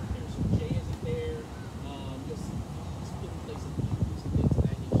letters that aren't there. So J isn't there. You'll see split places and things of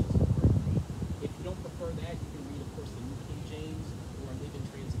that nature. If you don't prefer that, you can read, of course, the New King James or a Living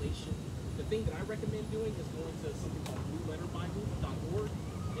Translation. The thing that I recommend doing is going to something called blueletterbible.org.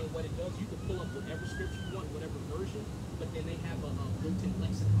 And what it does, you can pull up whatever scripture you want, whatever version, but then they have a built-in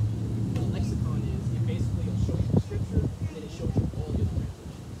lexicon. What a lexicon is, it basically will show you the scripture, and then it shows you all the other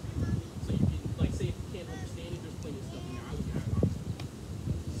translations. So you can, like, say if you can't understand it, there's plenty of stuff in there. I would get it.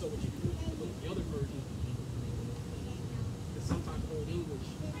 So what you can do is you can look at the other version, because sometimes Old English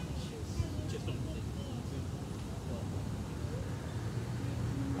just don't fit.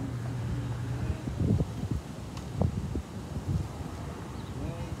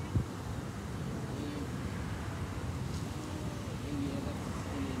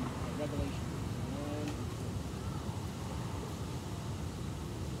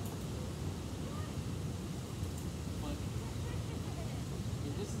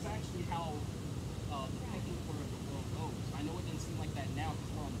 essentially how the pecking order of the world goes. I know it doesn't seem like that now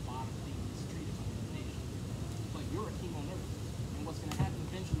because we're on the bottom of things treated as a nation. But you're a king on earth. And what's going to happen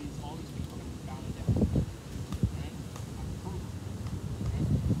eventually is all these people are going to be bound and down. Right? I can prove it. Right?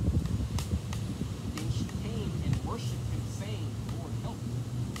 Then she came and worshipped him, saying, Lord, help me.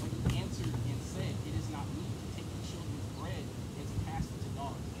 But he answered and said, it is not meet to take the children's bread and to cast it to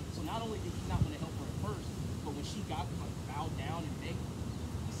dogs. So not only did he not want to help her at first, but when she got like bowed down and begged,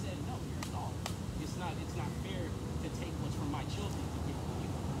 he said, no, you're a dog. It's not fair to take what's from my children to give to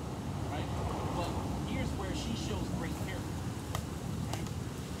you. Right? But here's where she shows great character. Right?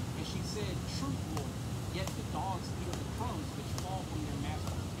 And she said, truth, Lord, yet the dogs eat of the crumbs which fall from their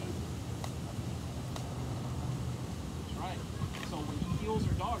master's table. That's right. So when he heals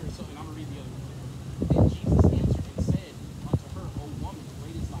her daughter, and I'm going to read the other one. Then Jesus answered and said unto her, O woman,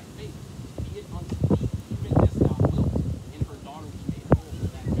 great is thy faith. Be it unto thee even as thou wilt. And her daughter was made whole from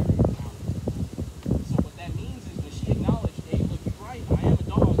that very hour. So what that means is when she acknowledged, hey, look, you're right, I am a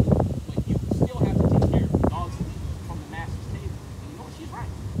dog, but you still have to take care of the dogs from the master's table. And you know what? She's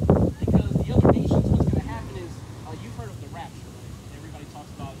right. Because the other nations, what's going to happen is, you've heard of the rapture, right? Everybody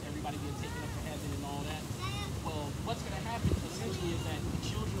talks about everybody being taken up to heaven and all that. Well, what's going to happen essentially is that the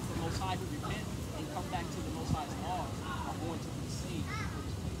children of the Most High who repent and come back to the Most High's laws are going to be saved before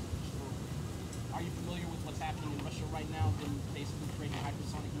this place is destroyed. Are you familiar with what's happening in Russia right now? Them basically creating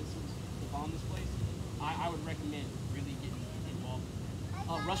hypersonic missiles to bomb this place. I would recommend really getting involved in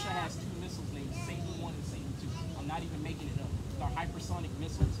that. Russia has two missiles named Satan 1 and Satan 2. I'm not even making it up. They're hypersonic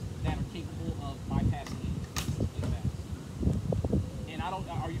missiles that are capable of bypassing anything. And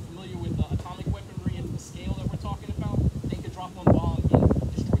are you familiar with the atomic weaponry and the scale that we're talking about? They could drop one bomb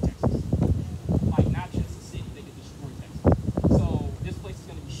and destroy Texas. Like, not just the city, they could destroy Texas. So this place is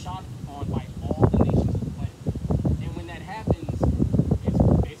going to be shot on by all the nations of the planet. And when that happens, it's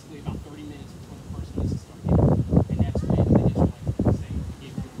basically about 30 minutes before the first missile starts hitting. And that's when the Israelites are going to say,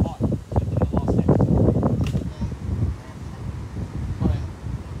 if you're caught, then they lost that. But,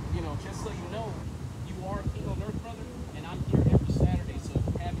 just so you know, you are a king on earth, brother, and I'm here every Saturday. So if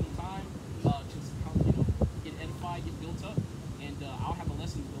you have any time, just come, get edified, get built up, and I'll have a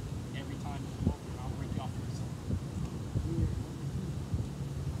lesson built every time you come over, and I'll break you off for yourself.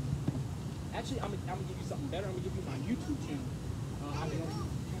 Actually, I'm gonna give you something better. I'm gonna give you my YouTube channel.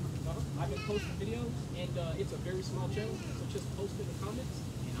 I've been posting videos, and it's a very small channel, so just post in the comments,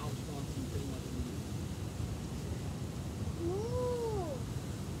 and I'll respond to you pretty much immediately.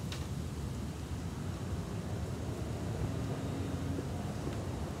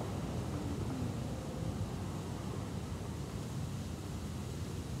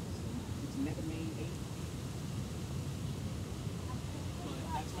 It's Megamain 8. But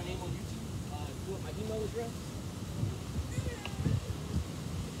that's my name on YouTube. If you want my email address?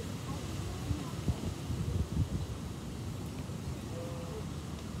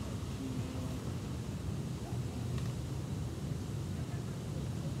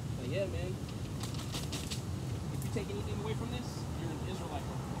 But yeah, man. If you take anything away from this, you're an Israelite.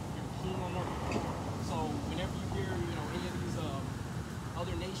 You're a king on earth. So whenever you hear, any of these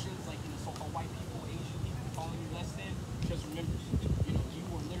other nations, like so-called white people, Asian people calling you less than, just remember, you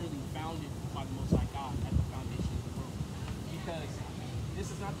were literally founded by the Most High God at the foundation of the world. Because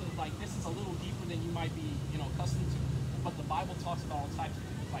this is not this is a little deeper than you might be, accustomed to. But the Bible talks about all types of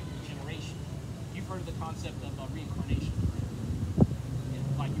things, like regeneration. You've heard of the concept of reincarnation,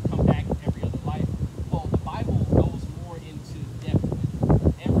 like you come back every other life. Well, the Bible goes more into depth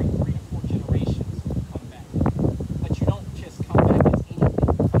with every 3 to 4 generations come back. But you don't just come back as anything.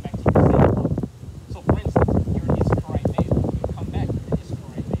 You come back to your same level. So, for instance, you're an Issacharite male. You come back to the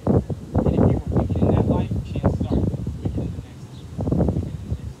Issacharite male. And if you were wicked in that life, chances are you'll be wicked in the next. Wicked in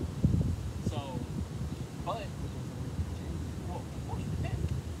the next. So, but, well, of course, repent.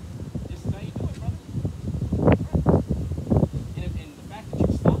 This is how you do it, brother. And the fact that you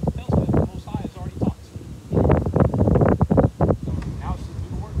stopped tells me that the Most High has already talked to you. So now it's just do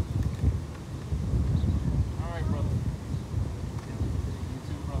the work. All right, brother. You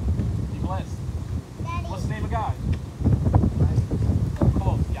too, brother. Be blessed. What's the name of God? Come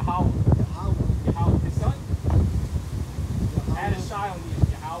on, Yahweh. Yahweh. His son? Add a shy on you.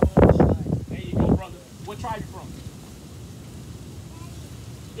 Yahweh. There you go, brother. What tribe you from?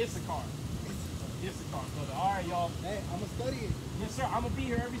 Issachar. Issachar, brother. All right, y'all. Hey, I'm gonna study it. Yes, sir. I'm gonna be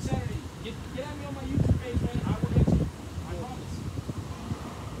here every Saturday. Get at me on my YouTube page, man. I will answer. I promise.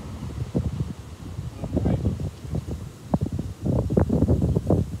 All right.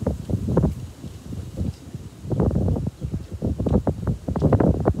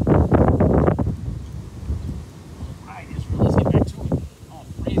 All right, Israel. Let's get back to it. Oh,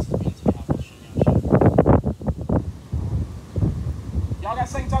 praise to be.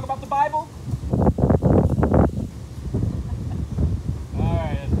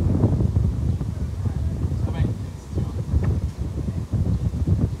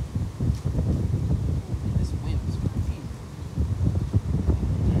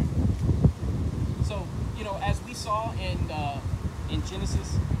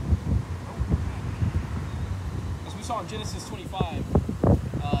 we saw in Genesis 25,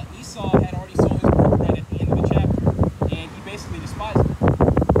 Esau had already sold his birthright at the end of the chapter, and he basically despised it.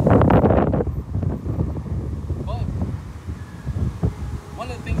 But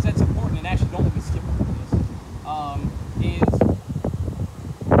one of the things that's important, and actually don't let me skip over this, is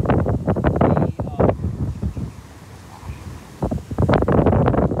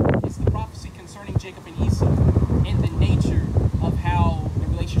it's the prophecy concerning Jacob and Esau and the nature of how the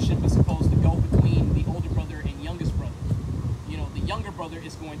relationship is supposed to go between the older brother and youngest brother. You know, the younger brother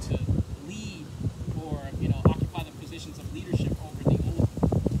is going to lead or, you know, occupy the positions of leadership over the older.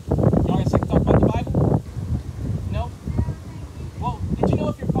 Y'all guys like to talk about the Bible? No? Well, did you know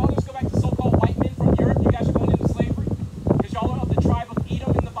if your fathers go back to so-called white men from Europe, you guys are going into slavery? Because y'all are of the tribe of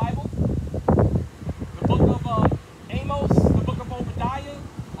Edom in the Bible? The book of Amos, the book of Obadiah,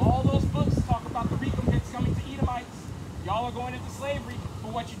 all those books talk about the recompense coming to Edomites. Y'all are going into slavery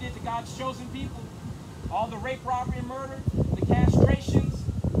for what you did to God's chosen people. All the rape, robbery, and murder, the castrations,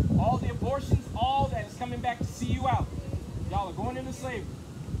 all the abortions, all that is coming back to see you out. Y'all are going into slavery.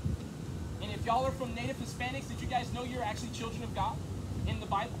 And if y'all are from native Hispanics, did you guys know you're actually children of God in the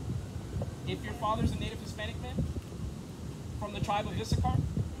Bible? If your father's a native Hispanic man from the tribe of Issachar?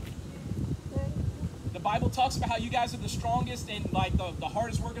 The Bible talks about how you guys are the strongest and like the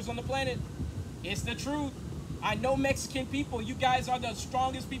hardest workers on the planet. It's the truth. I know Mexican people. You guys are the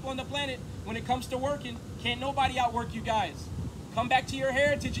strongest people on the planet when it comes to working. Can't nobody outwork you guys. Come back to your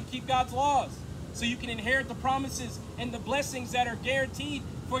heritage and keep God's laws so you can inherit the promises and the blessings that are guaranteed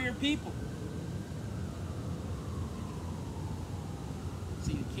for your people.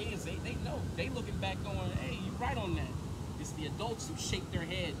 See, the kids, they know. They looking back going, hey, you right on that. It's the adults who shake their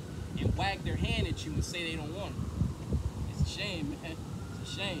head and wag their hand at you and say they don't want it. It's a shame, man.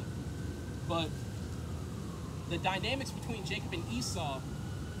 It's a shame. But the dynamics between Jacob and Esau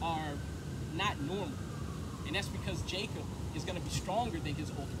are not normal. And that's because Jacob is going to be stronger than his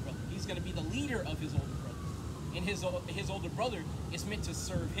older brother. He's going to be the leader of his older brother. And his older brother is meant to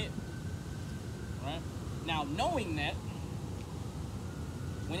serve him. Right? Now, knowing that,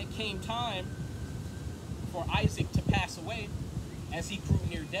 when it came time for Isaac to pass away, as he grew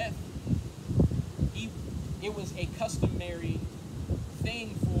near death, it was a customary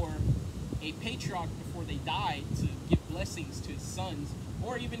thing for a patriarch before they died to give blessings to his sons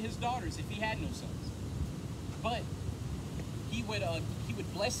or even his daughters if he had no sons. But he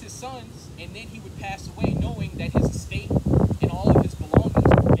would bless his sons, and then he would pass away knowing that his estate and all of his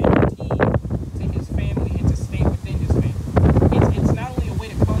belongings were guaranteed to his family and to stay within his family. It's not only a way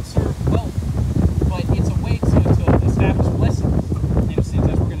to conserve wealth, but it's a way to establish blessings, in a sense,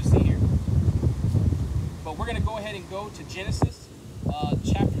 as we're going to see here. But we're going to go ahead and go to Genesis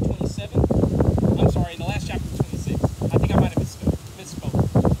chapter 27. I'm sorry, in the last chapter 26. I think I might have misspoke.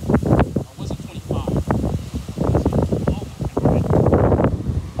 Or was it 25? Oh my God.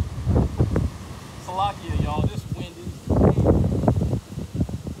 Salakia, y'all. This wind is crazy.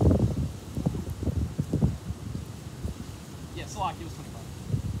 Yeah, Salakia was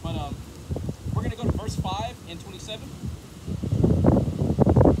 25. But we're going to go to verse 5 and 27.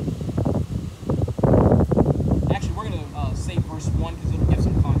 Actually, we're going to say verse 1 because it'll give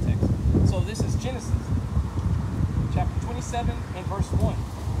some context. So this is Genesis, chapter 27 and verse 1.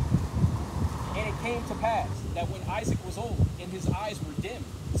 And it came to pass that when Isaac was old and his eyes were dim,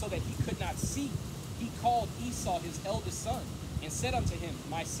 so that he could not see, he called Esau his eldest son, and said unto him,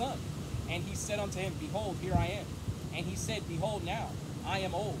 My son. And he said unto him, Behold, here I am. And he said, Behold now, I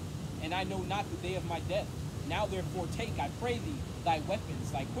am old, and I know not the day of my death. Now therefore take, I pray thee, thy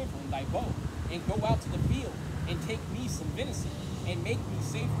weapons, thy quiver, and thy bow, and go out to the field, and take me some venison, and make me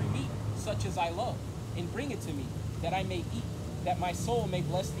savory meat, such as I love, and bring it to me, that I may eat, that my soul may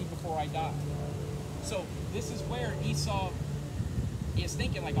bless thee before I die. So this is where Esau is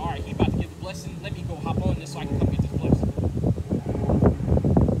thinking like, all right, he about to give the blessing. Let me go hop on this so I can come get this blessing.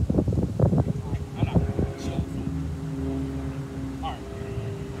 I'm not going to show it. All right.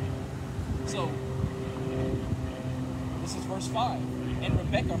 So this is verse 5. And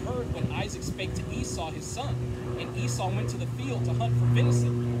Rebekah heard when Isaac spake to Esau his son. And Esau went to the field to hunt for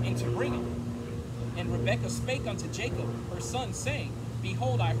venison and to bring it. And Rebekah spake unto Jacob her son, saying,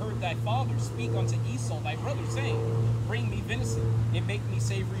 Behold, I heard thy father speak unto Esau thy brother, saying, Bring me venison, and make me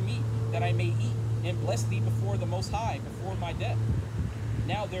savory meat, that I may eat, and bless thee before the Most High, before my death.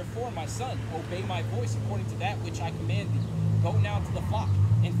 Now therefore, my son, obey my voice according to that which I command thee. Go now to the flock,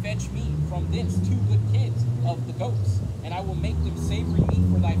 and fetch me from thence 2 good kids of the goats, and I will make them savory meat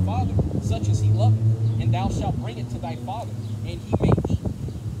for thy father, such as he loveth, and thou shalt bring it to thy father, and he may eat,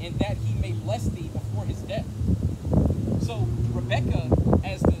 and that he may bless thee before his death. So Rebekah,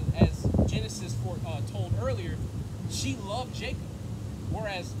 as Genesis told earlier, she loved Jacob,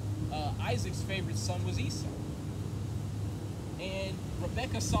 whereas Isaac's favorite son was Esau. And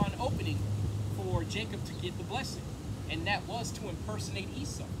Rebekah saw an opening for Jacob to get the blessing, and that was to impersonate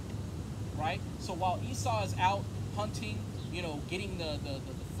Esau, right? So while Esau is out hunting, getting the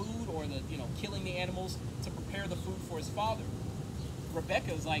food, or killing the animals to prepare the food for his father,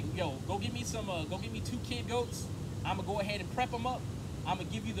 Rebekah is like, yo, go get me 2 kid goats. I'm gonna go ahead and prep them up. I'm gonna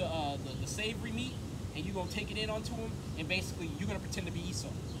give you the savory meat, and you're gonna take it in onto him, and basically you're gonna pretend to be Esau,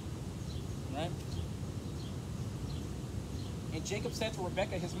 right? And Jacob said to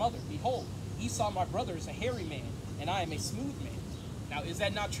Rebekah his mother, behold, Esau my brother is a hairy man, and I am a smooth man. Now, is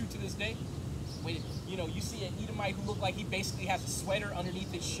that not true to this day? When you see an Edomite who looks like he basically has a sweater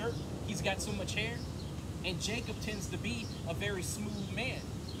underneath his shirt, he's got so much hair, and Jacob tends to be a very smooth man.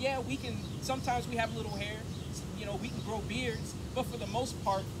 Yeah, sometimes we have little hair, we can grow beards, but for the most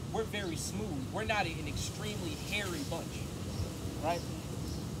part, we're very smooth. We're not an extremely hairy bunch, right?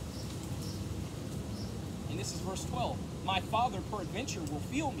 And this is verse 12. My father peradventure will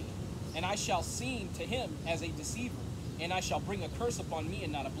feel me, and I shall seem to him as a deceiver, and I shall bring a curse upon me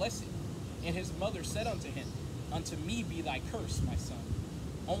and not a blessing. And his mother said unto him, unto me be thy curse, my son.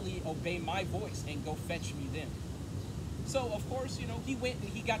 Only obey my voice and go fetch me them. So, of course, he went and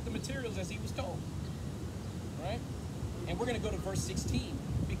he got the materials as he was told, right? And we're going to go to verse 16,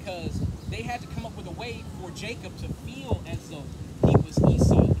 because they had to come up with a way for Jacob to feel as though he was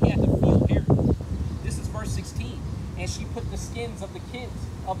Esau. He had to feel hairy. This is verse 16. And she put the skins of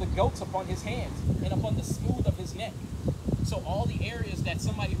the goats upon his hands, and upon the smooth of his neck. So all the areas that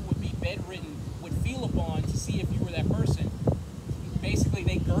somebody who would be bedridden would feel upon to see if you were that person, basically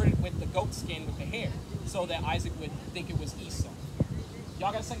they girded with the goat skin with the hair, so that Isaac would think it was Esau.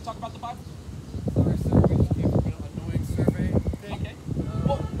 Y'all got a second to talk about the Bible? Sorry, sir, we just came from an annoying survey thing. Okay.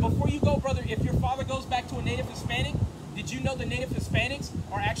 Well, before you go, brother, if your father goes back to a native Hispanic, did you know the native Hispanics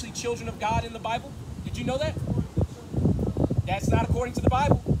are actually children of God in the Bible? Did you know that? That's not according to the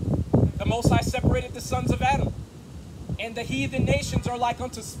Bible. The Most High separated the sons of Adam, and the heathen nations are like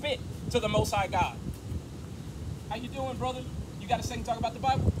unto spit to the Most High God. How you doing, brother? You got a second to talk about the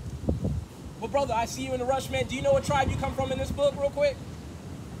Bible? Well, brother, I see you in the rush, man. Do you know what tribe you come from in this book, real quick?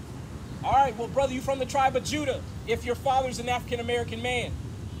 All right, well, brother, you from the tribe of Judah. If your father's an African-American man,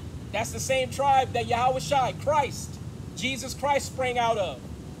 that's the same tribe that Yahushua, Christ, Jesus Christ sprang out of.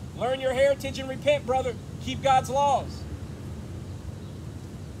 Learn your heritage and repent, brother. Keep God's laws.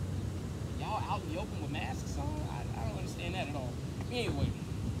 Y'all out in the open with masks on? I don't understand that at all. Anyway,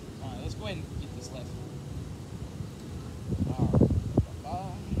 all right, let's go ahead and get this lesson. All right.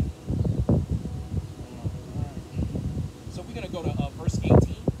 So we're going to go to verse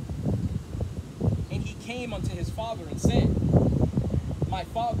 18. And he came unto his father and said, my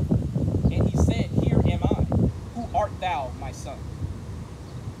father. And he said, here am I. Who art thou, my son?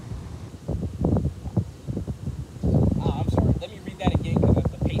 I'm sorry. Let me read that again, because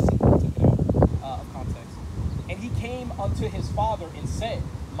the pacing took it out of context. And he came unto his father and said,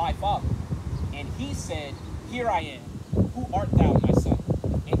 my father. And he said, here I am. Who art thou, my son?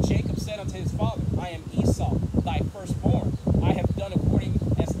 And Jacob said unto his father, I am Esau, thy firstborn. I have done according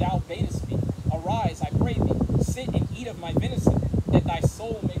as thou badest me. Arise, I pray thee, sit and eat of my venison, that thy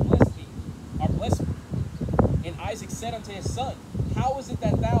soul may bless thee, or bless me. And Isaac said unto his son, how is it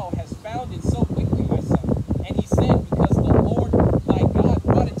that thou hast found it so quickly, my son? And he said, because the Lord thy God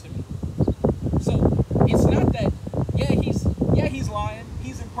brought it to me. So it's not that, he's lying.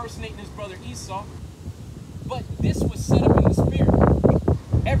 He's impersonating his brother Esau. But this was set up in the spirit.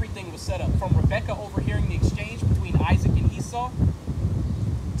 Everything was set up, from Rebekah overhearing the exchange between Isaac and Esau,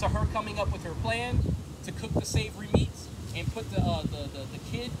 to her coming up with her plan to cook the savory meats and put the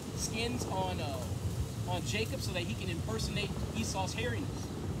kid skins on Jacob so that he can impersonate Esau's hairiness.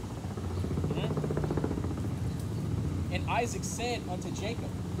 And Isaac said unto Jacob,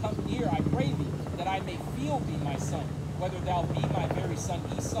 come near, I pray thee, that I may feel thee, my son, whether thou be my very son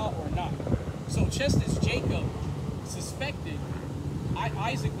Esau or not. So just as Jacob suspected,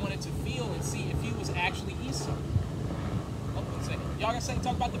 Isaac wanted to feel and see if he was actually Esau. Oh, 1 second. Y'all got something to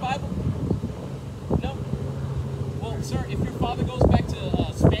talk about the Bible? No? Well, sir, if your father goes back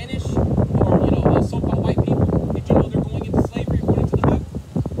to Spanish or, so-called white people, did you know they're going into slavery according to the Bible?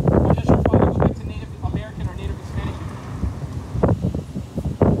 Or does your father go back to Native American or Native Hispanic people?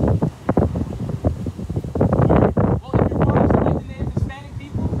 Well, if your father goes back to Native Hispanic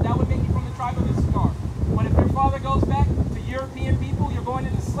people, that would make you from the tribe of Issachar. But if your father goes back to European people, you're going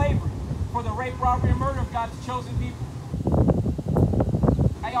into slavery for the rape, robbery, and murder of God's chosen people.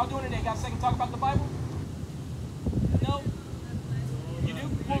 How y'all doing today? Got a second to talk about the Bible? No? You do?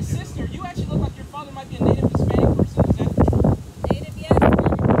 Well, sister, you actually look like your father might be a Native Hispanic person. Is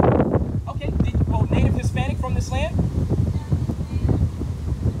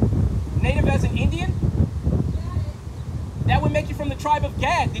tribe of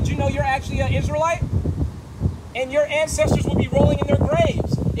Gad, did you know you're actually an Israelite? And your ancestors will be rolling in their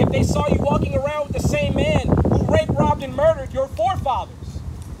graves if they saw you walking around with the same man who raped, robbed, and murdered your forefathers.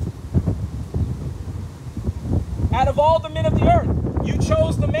 Out of all the men of the earth, you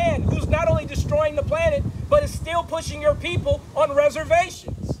chose the man who's not only destroying the planet, but is still pushing your people on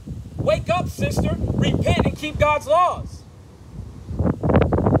reservations. Wake up, sister. Repent and keep God's laws.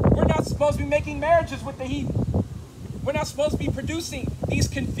 We're not supposed to be making marriages with the heathen. We're not supposed to be producing these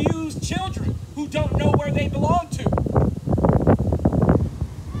confused children who don't know where they belong to.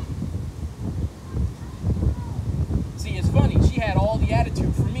 See, it's funny. She had all the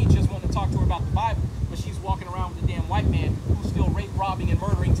attitude for me, just wanting to talk to her about the Bible, but she's walking around with a damn white man who's still rape, robbing, and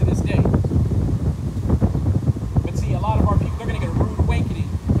murdering to this day. But see, a lot of our people, they're going to get a rude awakening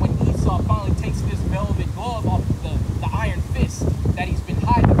when Esau finally takes this velvet glove off the iron fist that he's been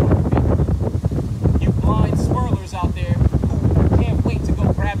hiding from the people. You blind swirlers out there who can't wait to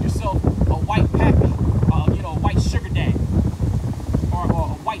go grab yourself a white pappy, a white sugar daddy, or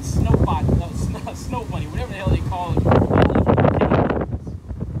a white snow bunny, whatever the hell they call it.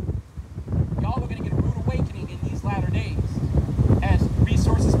 Y'all are going to get a rude awakening in these latter days as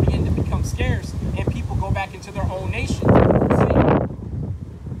resources begin to become scarce and people go back into their own nation.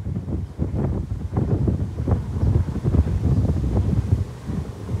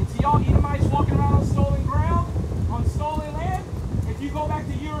 Y'all Edomites walking around on stolen ground, on stolen land. If you go back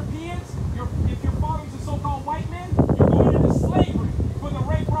to Europeans, if your fathers are so-called white men, you're going into slavery for the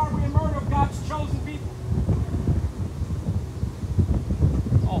rape, robbery, and murder of God's chosen people.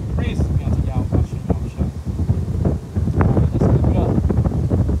 All praises be unto Yahweh. All right, let's keep it up.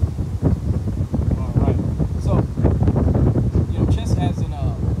 All right. So, just as in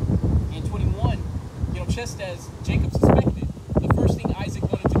 21, just as Jacob suspected, the first thing Isaac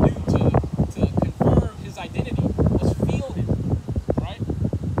wanted to do to confirm his identity was feel him, right?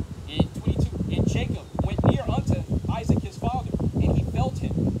 In 22, and Jacob went near unto Isaac his father, and he felt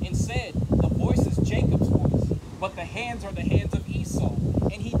him, and said, the voice is Jacob's voice, but the hands are the hands of Esau.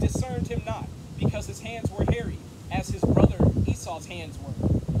 And he discerned him not, because his hands were hairy, as his brother Esau's hands were.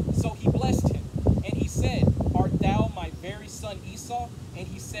 So he blessed him, and he said, art thou my very son Esau? And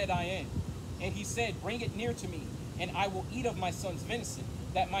he said, I am. And he said, bring it near to me, and I will eat of my son's venison,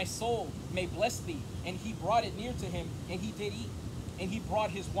 that my soul may bless thee. And he brought it near to him, and he did eat. And he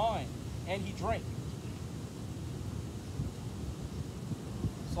brought his wine, and he drank.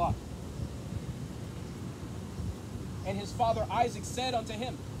 Slop. And his father Isaac said unto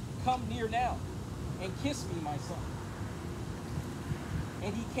him, come near now, and kiss me, my son.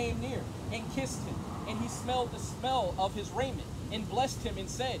 And he came near, and kissed him, and he smelled the smell of his raiment, and blessed him, and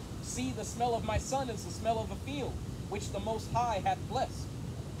said, see, the smell of my son is the smell of a field, which the Most High hath blessed.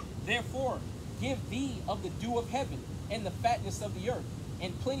 Therefore, give thee of the dew of heaven, and the fatness of the earth,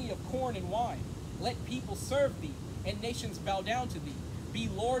 and plenty of corn and wine. Let people serve thee, and nations bow down to thee. Be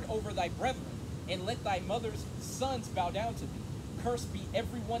Lord over thy brethren, and let thy mother's sons bow down to thee. Cursed be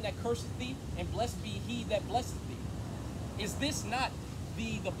every one that curseth thee, and blessed be he that blesseth thee. Is this not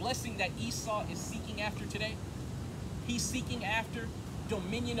the blessing that Esau is seeking after today? He's seeking after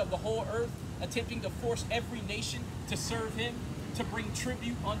dominion of the whole earth, attempting to force every nation to serve him, to bring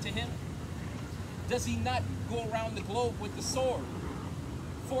tribute unto him. Does he not go around the globe with the sword,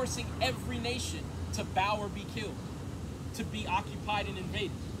 forcing every nation to bow or be killed, to be occupied and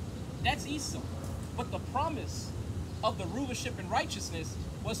invaded? That's Esau. But the promise of the rulership and righteousness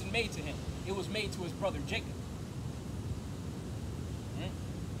wasn't made to him. It was made to his brother Jacob. Right?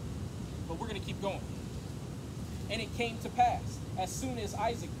 But we're going to keep going. And it came to pass, as soon as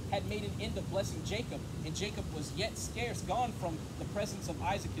Isaac had made an end of blessing Jacob, and Jacob was yet scarce gone from the presence of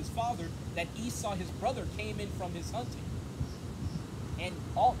Isaac his father, that Esau his brother came in from his hunting. And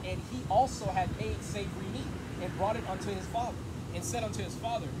he also had made savory meat, and brought it unto his father, and said unto his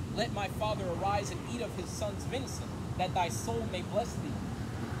father, let my father arise and eat of his son's venison, that thy soul may bless thee.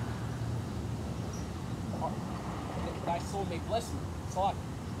 That thy soul may bless me. Slaughter.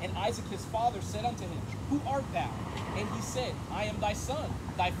 And Isaac his father said unto him, who art thou? And he said, I am thy son,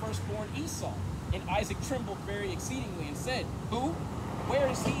 thy firstborn Esau. And Isaac trembled very exceedingly, and said, who? Where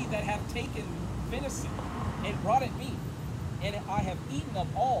is he that hath taken venison, and brought it me? And I have eaten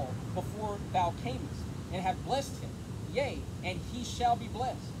of all before thou camest, and have blessed him. Yea, and he shall be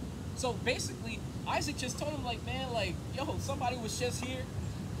blessed. So basically, Isaac just told him, like, man, like, yo, somebody was just here,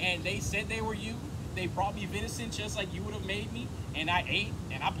 and they said they were you. They brought me venison just like you would have made me, and I ate,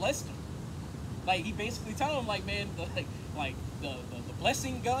 and I blessed them. Like, he basically told him, like, man, the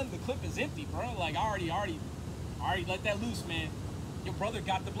blessing gun, the clip is empty, bro. Like, I already let that loose, man. Your brother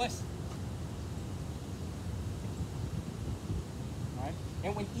got the blessing.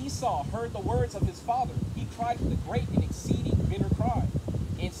 Esau heard the words of his father, he cried with a great and exceeding bitter cry,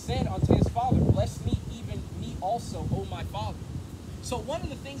 and said unto his father, Bless me, even me also, O my father. So one of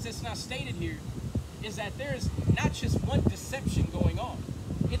the things that's not stated here is that there is not just one deception going on.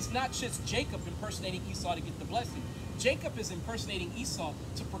 It's not just Jacob impersonating Esau to get the blessing. Jacob is impersonating Esau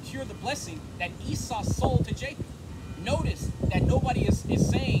to procure the blessing that Esau sold to Jacob. Notice that nobody is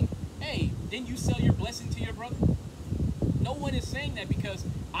saying, hey, didn't you sell your blessing to your brother? No one is saying that, because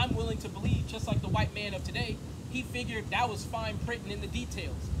I'm willing to believe, just like the white man of today, he figured that was fine printing in the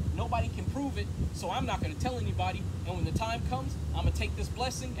details. Nobody can prove it, so I'm not going to tell anybody. And when the time comes, I'm going to take this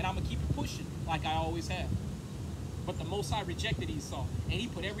blessing and I'm going to keep it pushing like I always have. But the Most High rejected Esau, and he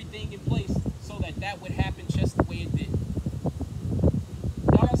put everything in place so that that would happen just the way it did.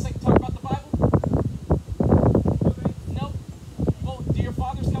 Y'all got a second to talk about the Bible? No? Well, do your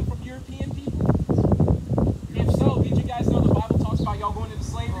fathers come from European people? If so, did you guys know the Bible talks about y'all going into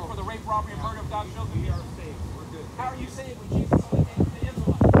slavery for the rape, robbery, and murder of God's children? We are saved. We're good. How are you saved when Jesus only came to the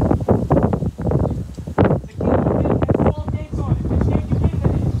Israelites? The kingdom of heaven has 12 gates on it. Which gate you came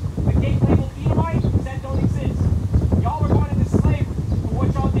that is? The gate labeled Edomite? That don't exist. Y'all are going into slavery for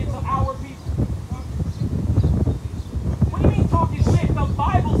what y'all did to our people. What do you mean talking shit? The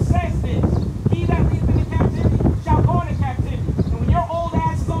Bible says this. He that leads into captivity shall go into captivity. And when your old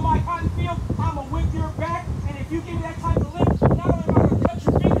ass is on my cotton field, I'm going to whip your back. And if you give me that type of lip, not only am I going to cut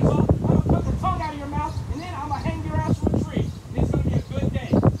your fingers off, I'm going to cut the tongue out of your mouth, and then I'm going to hang your ass from a tree. And it's going to be a good day.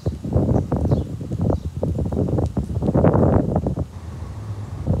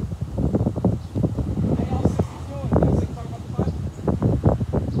 Hey, y'all sisters doing? You guys talk about the Bible?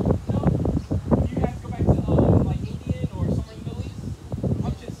 No? You guys go back to like Indian or somewhere in the Middle East?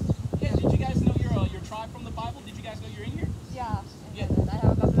 I'm just, yeah, did you guys know your tribe from the Bible? Did you guys know you're in here? Yeah. Yeah. And I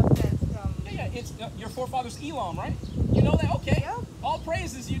have a couple of friends from. Yeah, it's your forefathers Elam, right? You know that? Okay. Yep. All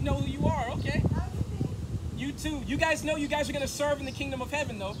praises, you know who you are, okay. You too. You guys know you guys are going to serve in the kingdom of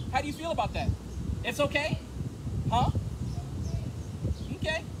heaven, though. How do you feel about that? It's okay? Huh?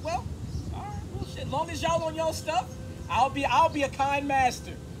 Okay, well, all right, well, shit. As long as y'all on y'all stuff, I'll be a kind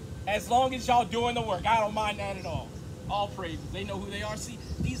master. As long as y'all doing the work. I don't mind that at all. All praises. They know who they are. See,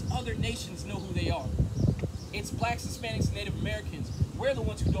 these other nations know who they are. It's blacks, Hispanics, and Native Americans. We're the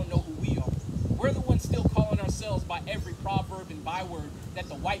ones who don't know who we are. We're the ones still calling ourselves by every proverb and byword that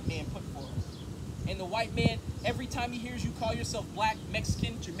the white man put for us. And the white man, every time he hears you call yourself black,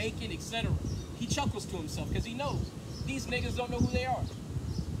 Mexican, Jamaican, etc., he chuckles to himself because he knows these niggas don't know who they are.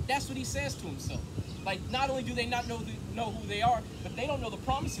 That's what he says to himself. Like, not only do they not know who they are, but they don't know the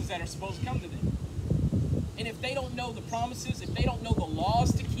promises that are supposed to come to them. And if they don't know the promises, if they don't know the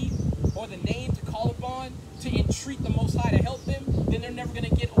laws to keep or the name to call upon to entreat the Most High to help them, then they're never going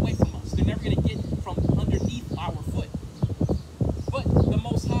to get away from us. They're never going to get from underneath our foot. But the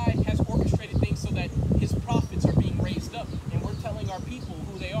Most High has orchestrated things so that his prophets are being raised up, and we're telling our people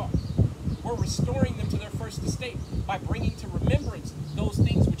who they are. We're restoring them to their first estate by bringing to remembrance those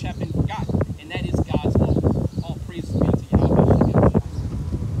things which have been forgotten, and that is God's law. All praise be unto Yahweh.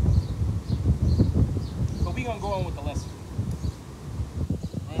 But we're going to go on with the lesson.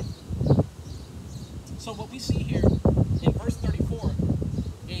 Right? So what we see here in verse 34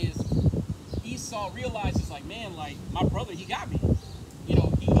 is Esau realizes, like, man, like, my brother, he got me. You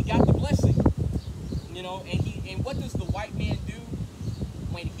know, he got the blessing. You know, and what does the white man do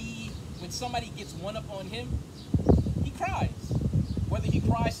when somebody gets one up on him? He cries. Whether he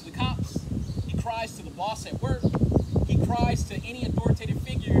cries to the cops, he cries to the boss at work, he cries to any authoritative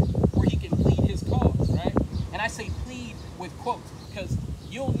figure where he can plead his cause, right? And I say plead with quotes, because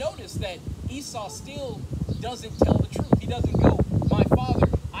you'll notice that Esau still doesn't tell the truth. He doesn't go, my father,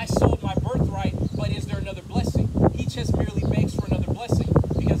 I sold my birthright, but is there another blessing? He just merely begs for another blessing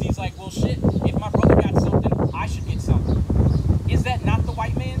because he's like, well, shit, if my brother got something, I should get something. Is that not the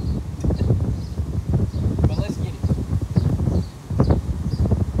white man? But let's get it.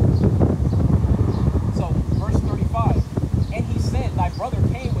 So, verse 35, and he said, thy brother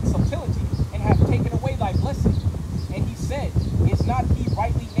came with subtlety and hath taken away thy blessing. And he said, is not he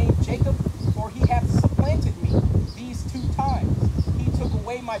rightly named Jacob? For he hath supplanted me these 2 times. He took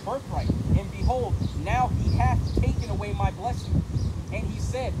away my birthright, and behold, now he hath taken away my blessing. And he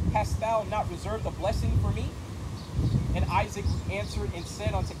said, hast thou not reserved a blessing for me? And Isaac answered and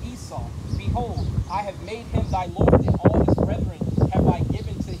said unto Esau, behold, I have made him thy lord, and all his brethren have I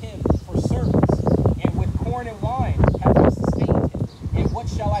given to him for servants. And with corn and wine have I sustained him. And what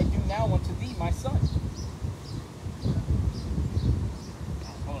shall I do now unto thee, my son?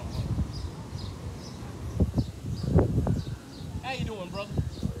 Hold on. How you doing, brother?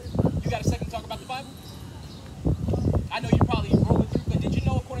 You got a second to talk about the Bible? I know you're probably rolling through, but did you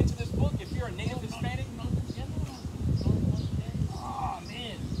know according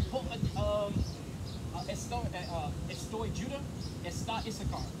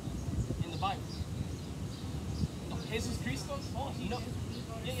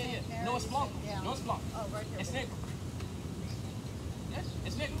Yeah. No, it's blanco. Yeah. No, it's blanco. Oh, right here. It's negro. Yeah,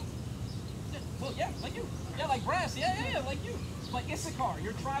 it's negro. Yeah, well, yeah, like you. Yeah, like brass. Yeah, like you. Like Issachar.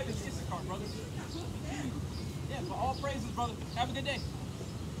 Your tribe is Issachar, brother. Yeah, for all praises, brother. Have a good day.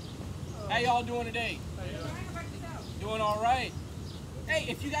 How y'all doing today? Doing all right. Hey,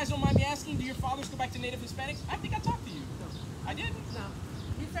 if you guys don't mind me asking, do your fathers go back to Native Hispanics? I think I talked to you. I did? No.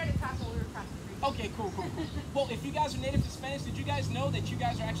 You started talking when we were across the street. Okay, cool. Well, if you guys are Native Hispanics, did you guys know that you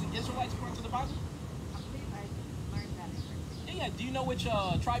guys are actually Israelites according to the Bible? I believe I learned that. Yeah. Do you know which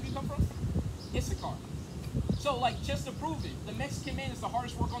tribe you come from? Issachar. So, like, just to prove it, the Mexican man is the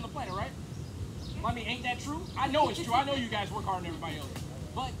hardest worker on the planet, right? I mean, ain't that true? I know it's true. I know you guys work harder than everybody else.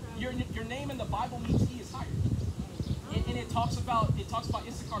 But your name in the Bible means he is hired. And it talks about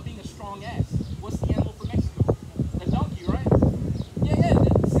Issachar being a strong ass. What's the animal for Mexico? A donkey, right? Yeah.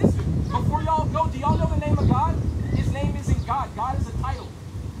 Sister, before y'all go, do y'all know the name of God? His name isn't God. God is a title.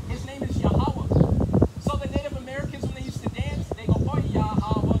 His name is Yahweh. So the Native Americans, when they used to dance, they go, boy,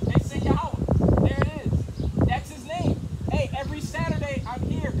 Yahweh. They say Yahweh. There it is. That's his name. Hey, every Saturday, I'm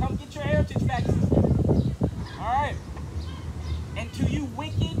here. Come get your heritage back, sister. All right. And to you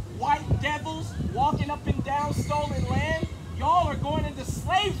wicked white devils walking up and down stolen land, y'all are going into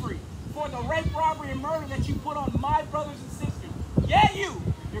slavery for the rape, robbery, and murder that you put on my brothers and sisters. Yeah,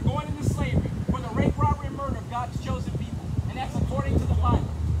 you're going into slavery for the rape, robbery, and murder of God's chosen people. And that's according to the Bible.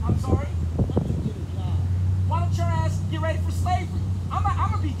 I'm sorry? Why don't your ass get ready for slavery? I'm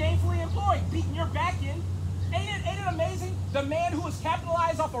going to be gainfully employed, beating your back in. Ain't it amazing? The man who was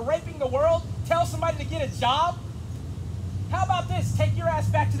capitalized off of raping the world tells somebody to get a job. How about this? Take your ass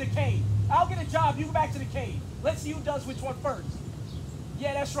back to the cave. I'll get a job. You go back to the cave. Let's see who does which one first.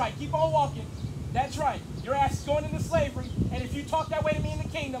 Yeah, that's right. Keep on walking. That's right. Your ass is going into slavery. And if you talk that way to me in the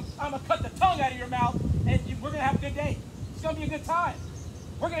kingdom, I'm going to cut the tongue out of your mouth. And we're going to have a good day. It's going to be a good time.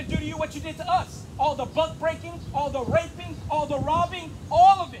 We're going to do to you what you did to us. All the buck breaking, all the raping, all the robbing,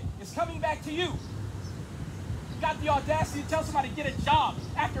 all of it is coming back to you. You got the audacity to tell somebody to get a job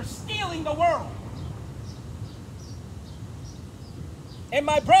after stealing the world. And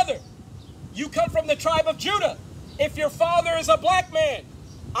my brother, you come from the tribe of Judah. If your father is a black man,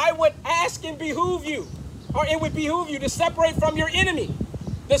 I would ask and behoove you, or it would behoove you to separate from your enemy.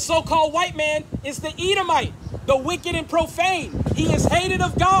 The so-called white man is the Edomite, the wicked and profane. He is hated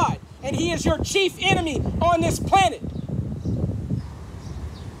of God, and he is your chief enemy on this planet.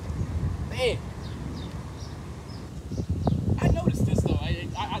 Man. I noticed this, though.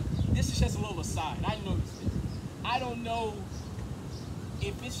 This is just a little aside. I noticed this. I don't know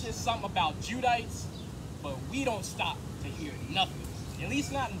if it's just something about Judites, but we don't stop to hear nothing. At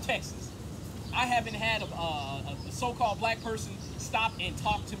least not in Texas. I haven't had a so-called black person stop and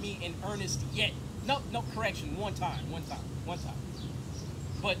talk to me in earnest yet. No, correction, one time.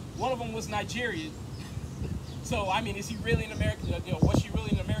 But one of them was Nigerian. So, I mean, is he really an American, was she really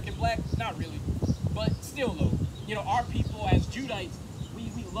an American black? Not really. But still, though, our people as Judites,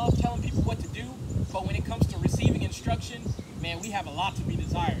 we love telling people what to do, but when it comes to receiving instruction, man, we have a lot to be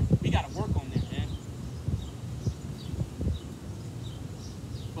desired. We got to work on that, man.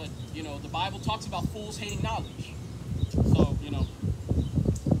 But, the Bible talks about fools hating knowledge. So, all right,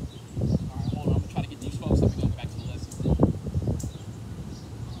 hold on. I'm going to try to get these folks. Let me go back to the lesson.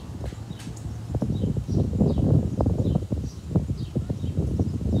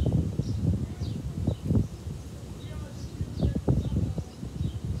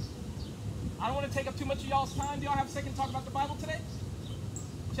 I don't want to take up too much of y'all's time. Do y'all have a second to talk about the Bible today?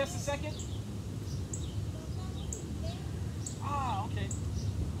 Just a second? Ah, okay.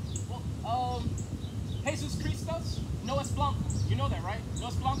 Well, Jesus Christos, no es blanco. You know that, right? No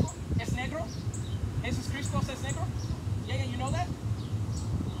es blanco, es negro. Jesus Christos es negro. Yeah, you know that?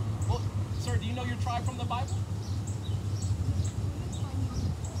 Well, sir, do you know your tribe from the Bible?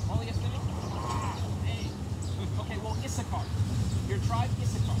 Only Espanol? Ah, hey. Okay, well, Issachar. Your tribe,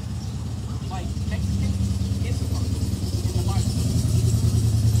 Issachar. Like Mexican, Issachar. In the Bible.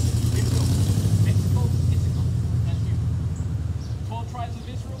 Israel. Mexico, Issachar. That's you. 12 tribes of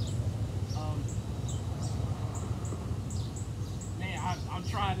Israel. Man, I'm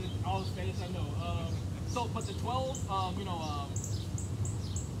trying all the Spanish I know. But the 12, 10,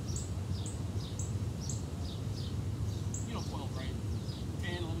 12, right?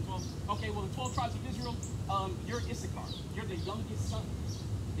 10, 11, 12. Okay, well, the 12 tribes of Israel, you're Issachar. You're the youngest son,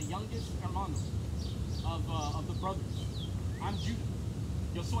 the youngest hermano of the brothers. I'm Judah.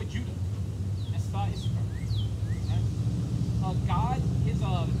 Yo soy Judah. Está Issachar. Right? God is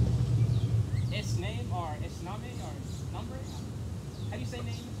es name or es name or number. How do you say name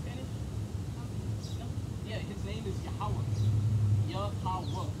in Spanish? No? Yeah, his name is Yahweh.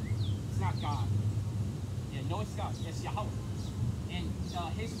 Yahweh. not God. Yeah, no, it's God. It's Yahweh. And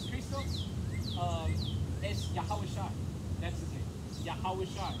Jesus Christos, it's Yahweh Shai. That's his name. Yahweh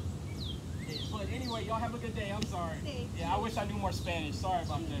Shai. Yeah, but anyway, y'all have a good day. I'm sorry. Yeah, I wish I knew more Spanish. Sorry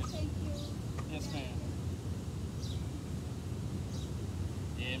about that. Thank you. Yes, ma'am.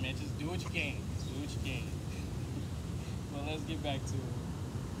 Yeah, man, just do what you can. Do what you can. Well, let's get back to it.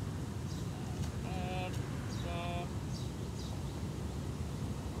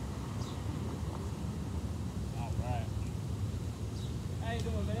 All right. How you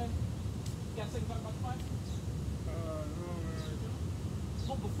doing, man? You got something to talk about the fight? No, man.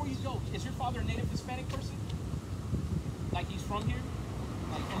 Well, before you go, is your father a native Hispanic person? Like he's from here?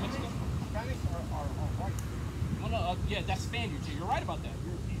 Like from Mexico? Hispanics are white. Well, no, yeah, that's Spaniards. You're right about that.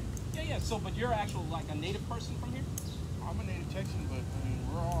 European. Yeah, yeah. So, but you're actual like a native person from here? I'm a native Texan, but I mean,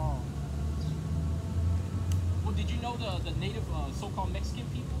 we're all. Well, did you know the native so-called Mexican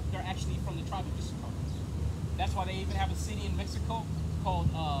people? They're actually from the tribe of Issachar. That's why they even have a city in Mexico called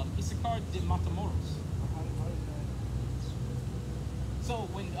Issachar de Matamoros. How is that?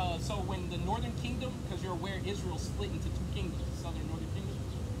 So when the Northern Kingdom, because you're aware Israel split into two kingdoms, Southern and Northern Kingdom.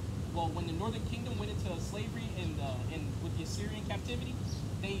 Well, when the Northern Kingdom went into slavery and with the Assyrian captivity,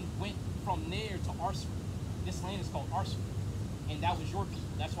 they went from there to Arsur. This land is called Arsur, and that was your people.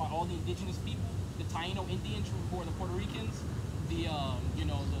 That's why all the indigenous people, the Taino Indians who are the Puerto Ricans, the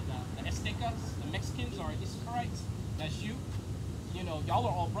Aztecas, the Mexicans are Issacharites. That's you. You know, y'all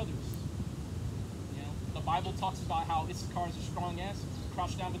are all brothers. You know, the Bible talks about how Issachar is a strong ass,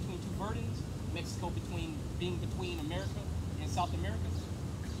 crouched down between two burdens. Mexico between America and South America.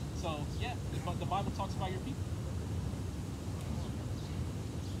 So yeah, but the Bible talks about your people.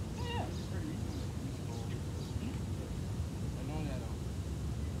 Yeah. It's pretty recent. I know that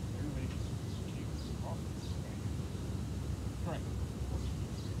everybody keeps off this, right? Correct.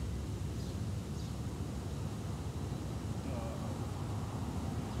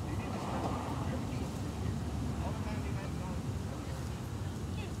 They did this everything all the time they landed on.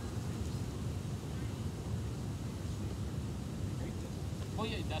 Well,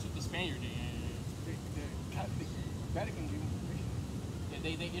 yeah, that's what the Spaniard did. The Catholic Vatican gave them permission. Yeah,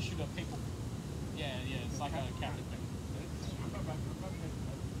 they issued a paper. Yeah, it's like a Catholic thing. I'm not baptized.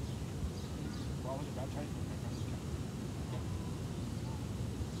 Well, I wasn't baptized, but my friends were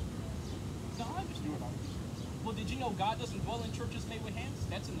No, I Just understand. do it, obviously. Well, did you know God doesn't dwell in churches made with hands?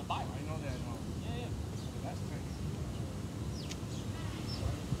 That's in the Bible. I know that, no. Yeah, yeah. But that's nice.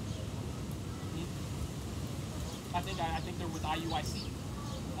 I think they're with IUIC.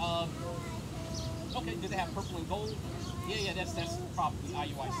 Okay, did they have purple and gold? Yeah, that's probably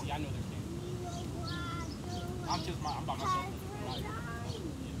IUIC. I know their name. I'm by myself. I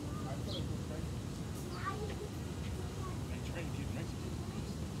feel like those guys, they tried to get Mexican.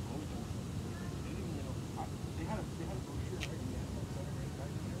 Oh, they didn't even know. They had a brochure, right? And they had like 7 or 8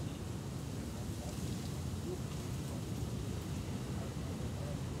 guys in there.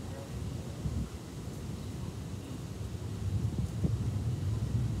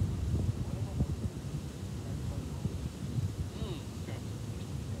 Okay.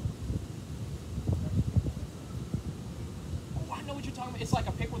 Oh, I know what you're talking about. It's like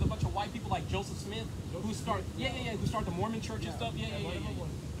a paper with a bunch of white people like Joseph Smith who start who start the Mormon church and stuff. Yeah. One of them was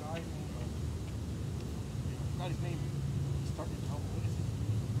this guy named, I forgot his name. He started to tell me, what is it?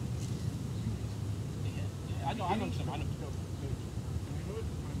 Yeah, I know. When you know it,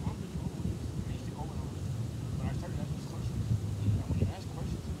 my mom didn't know what it is. I used to go when I started asking questions. And when you ask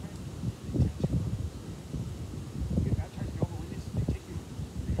questions sometimes, they tend to get baptized Jehovah's Witness. They take you to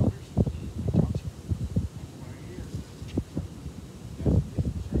the elders and they talk to you. And when I hear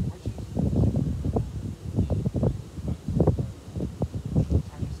certain questions,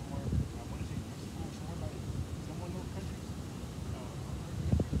 time is somewhere, I want to say Mexico or somewhere like some one of those countries.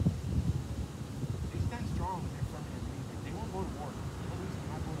 They stand strong and they're firm in their belief.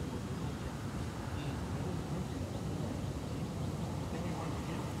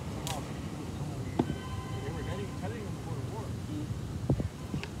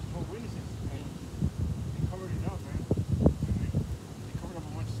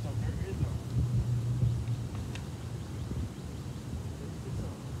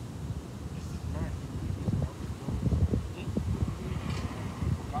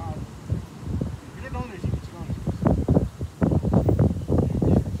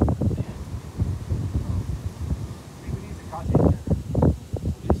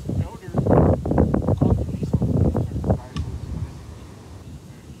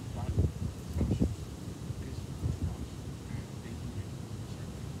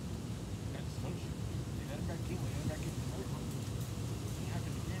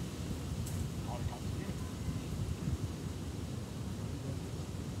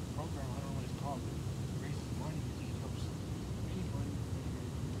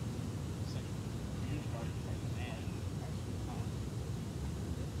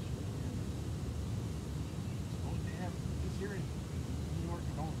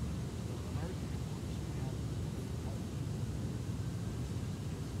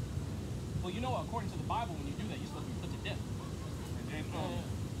 you know, according to the Bible, when you do that, you're supposed to be put to death. And then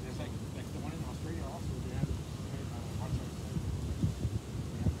there's like the one in Australia also. They have hard drugs.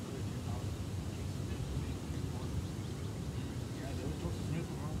 They have another 10,000 cases. Yeah, there was Joseph Smith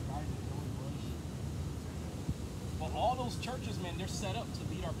was one of the guys that no one was. Well, all those churches, man, they're set up to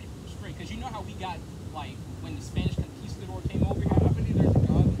lead our people straight. Because you know how we got, like, when the Spanish conquistador came over here? I believe there's a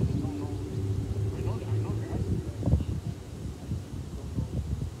God. I just don't know. I know there has to be.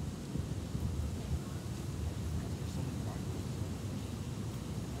 There's so many Bibles.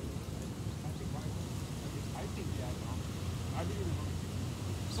 I think that. I believe in other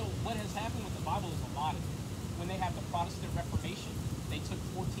things. So what has happened with the Bible is a lot of it. When they had the Protestant Reformation, they took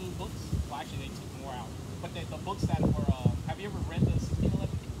 14 books. Well, actually, they took more out. But the books that were, have you ever read the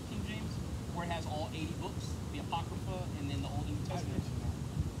 1611 King James, where it has all 80 books, the Apocrypha, and then the Old and New Testament?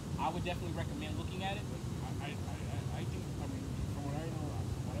 I would definitely recommend looking at it. I think, I mean, from what I know,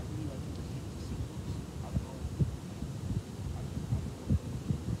 from what I believe, I think there's 56 books. I don't know.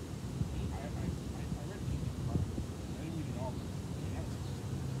 I read King James Bible. I didn't read it all, but it had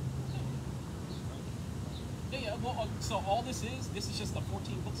 66. Yeah, well, so all this is just the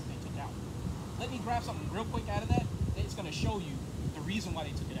 14 books that they took out. Let me grab something real quick out of that. It's going to show you the reason why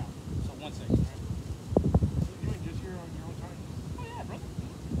they took it out. So 1 second. Right? You ain't just here on your own time. Oh yeah, brother.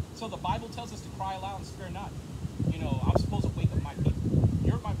 So the Bible tells us to cry aloud and spare not. You know, I'm supposed to wake up my people.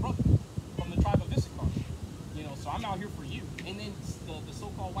 You're my brother from the tribe of Issachar. You know, so I'm out here for you. And then the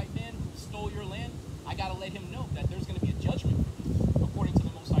so-called white man who stole your land, I got to let him know that there's going to be a judgment for you, according to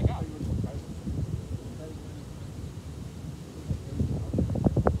the Most High God.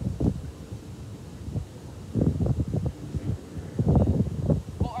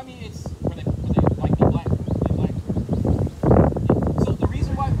 Well, I mean, it's where they like be black. They black. So the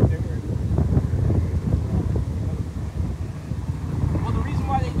reason why. Well, the reason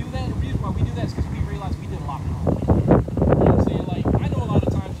why they do that, the reason why we do that is because we realize we did a lot wrong. You know what I'm saying? Like, I know a lot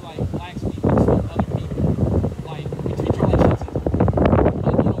of times, like, blacks, we treat other people, like, we treat y'all like shit sometimes.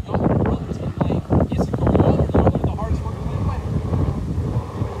 But, you know, y'all are brothers, and, like, Issachar, y'all are the hardest workers in the planet.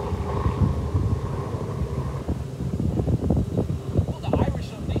 Well, the Irish,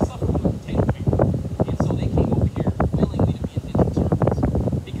 they suffered from the potato famine, and so they came over here willingly to be indentured servants.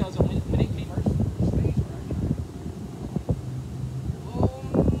 Because when they came first,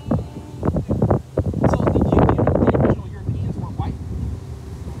 so did you know the original Europeans were white?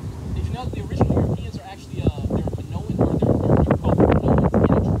 Did you know that the original Europeans are actually they're Minoan, or they're you call them Minoans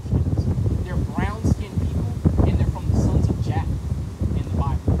indentured servants? They're brown-skinned people, and they're from the sons of Japheth in the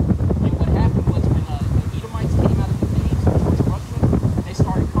Bible. And what happened was when the Edomites came out of the caves towards Russia, they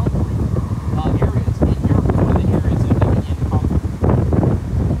started conquering areas, and Europe was one of the areas that they began to conquer.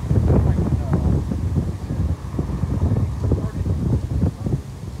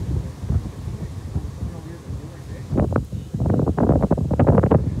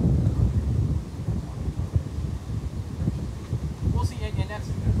 Well, see, and that's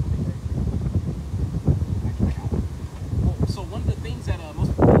well, so one of the things that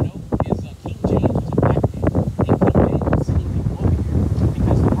most people don't know is King James was a black man, and King James was sending people over here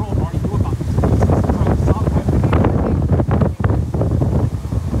because the world already knew about this since the Prophet Solomon.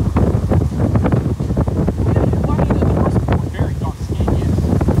 Well, I mean, the first people were very dark skinned, yes.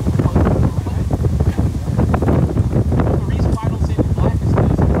 But the reason why I don't say they're black is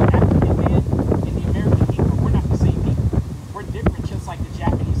because the African man and the American people, we're not the same people. We're different, just like the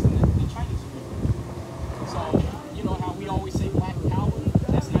Japanese and the Chinese are different. So, you know how we always say black power?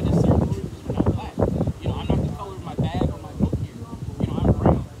 That's not necessarily true because we're not black. You know, I'm not the color of my bag or my book here. You know, I'm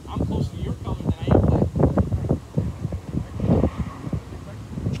brown. I'm closer to your color than I am black.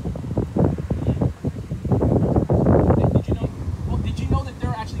 Did you know? Well, did you know that there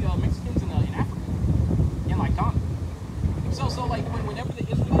are actually Mexicans in Africa? In like Ghana. So like whenever the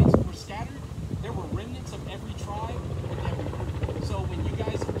Israelites were scattered, there were remnants of every tribe with every group. So when you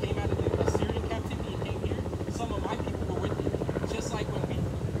guys came out of the Assyrian captivity and came here, some of my people were with you. Just like when we,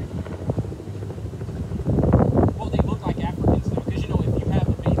 well, they look like Africans now, because you know if you have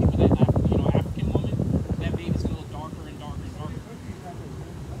a baby with an African woman, that baby's gonna look darker and darker and darker.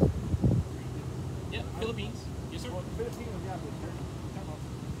 Yeah, Philippines. Yes, sir. Well, the Filipinos, yeah, but they're talking about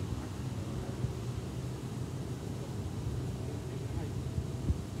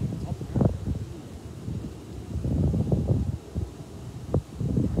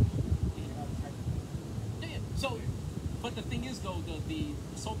Yeah. So, but the thing is though, the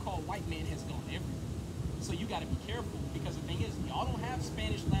so-called white man has gone everywhere. So you got to be careful because the thing is, y'all don't have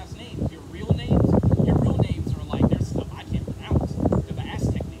Spanish last names. Your real names are like there's stuff I can't pronounce. They're the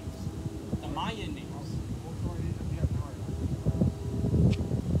Aztec names, the Mayan names.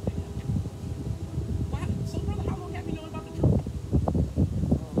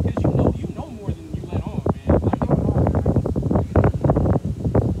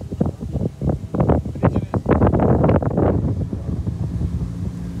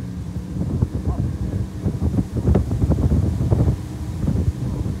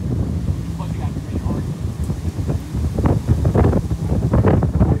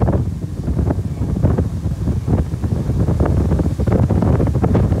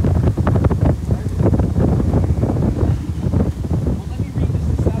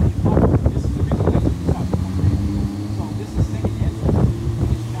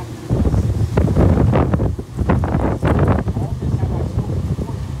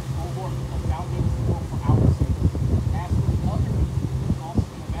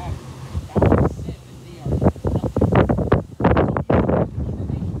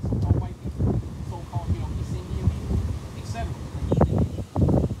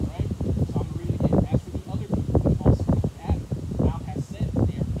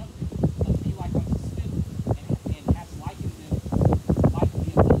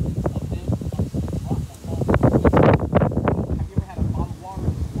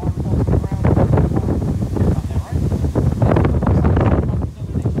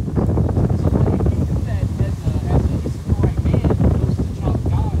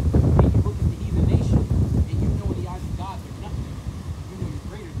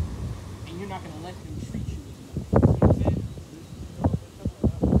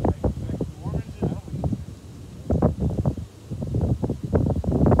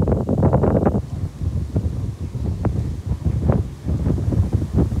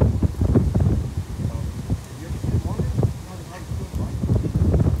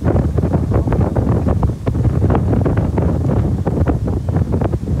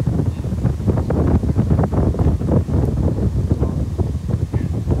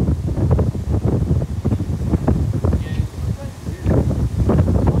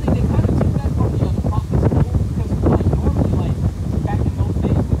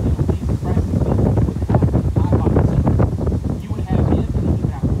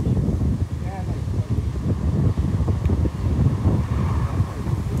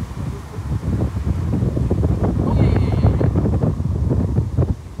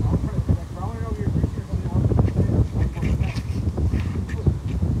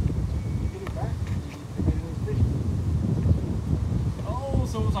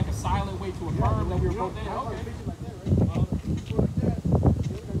 was like a silent way to affirm that we were both dead. Okay.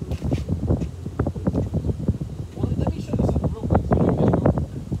 Well, let me show you something real quick. So you gotta go.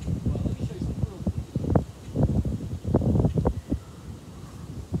 Well, let me show you something real quick.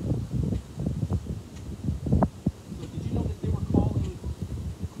 So did you know that they were calling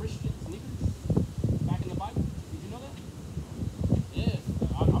Christians niggers back in the Bible? Did you know that? Yes.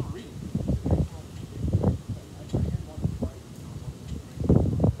 I'm gonna read it.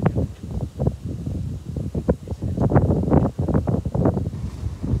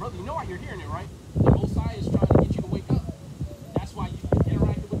 Brother, you know why you're hearing it, right? The Most High is trying to get you to wake up. That's why you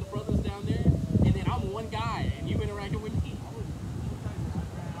interacted with the brothers down there, and then I'm one guy, and you interacted with me.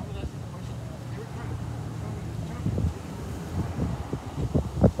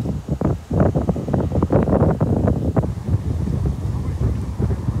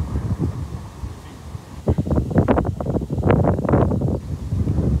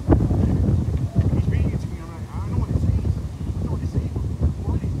 He's reading it to me. I'm like, I don't know what it's saying. I don't know what it's saying.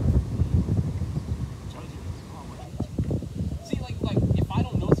 What is that? Judging us. Oh, what is it? See, like if I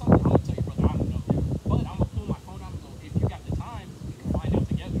don't know something, I'm gonna tell you, brother, I don't know. But I'm gonna pull my phone out and go, if you got the time, we can find out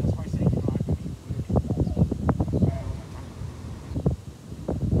together. That's why I say, you know, I believe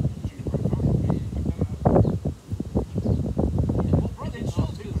Well, brother, it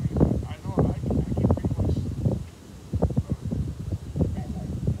shows because I know I can pretty much.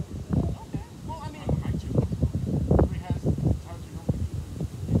 okay. Well, I mean, I too. Everybody has times you don't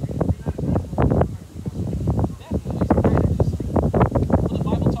definitely. Well, the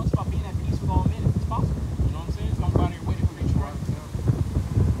Bible talks about being at peace with all men if it's possible. You know what I'm saying? So I'm out here waiting for each right.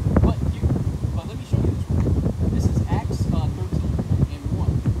 But let me show you this real quick. This is Acts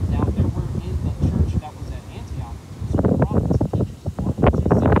 13:1. Now there were in the church that was at Antioch some prophets and teachers who are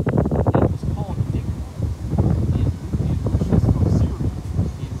consistent, and it was called Nicanor, and Lucius from Syria,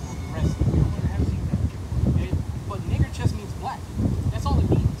 and the rest of you have seen that. But nigger just means black. That's all it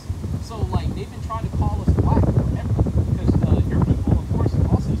means. So like they've been trying to call us black forever because your people, of course,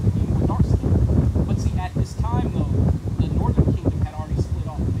 also used to be more dark skinned. But see, at this time though, the northern kingdom had already split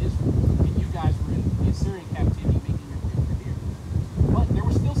off from Israel, and you guys were in Assyrian captivity, making your way over here. But there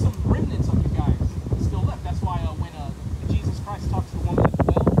were still some remnants of you guys still left. That's why when Jesus Christ talked to the woman at the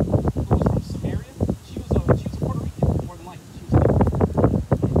well, who was from Samaria, she was a Puerto Rican, more than likely. She was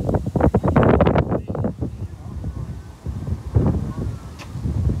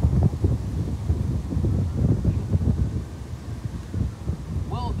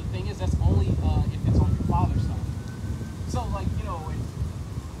well, the thing is, that's only if it's on your father's side. So, like, you know,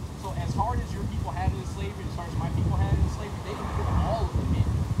 so as hard as your people had it in slavery, as hard as my people had it in slavery, they didn't put all of them in.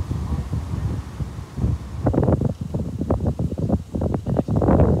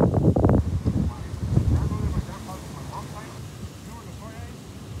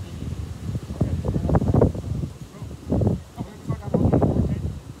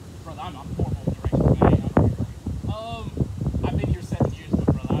 Brother, I'm horrible with directions. I've been here 7 years, but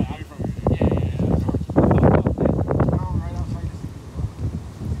brother, yeah.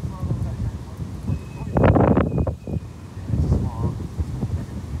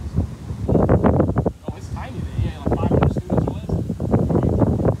 Oh, it's tiny then. Yeah, like 500 students or less. Okay,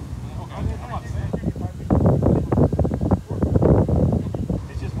 I'm about to say.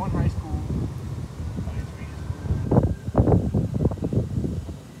 It's just one high school.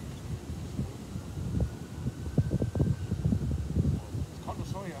 It's called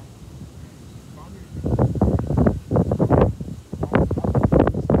Losoya.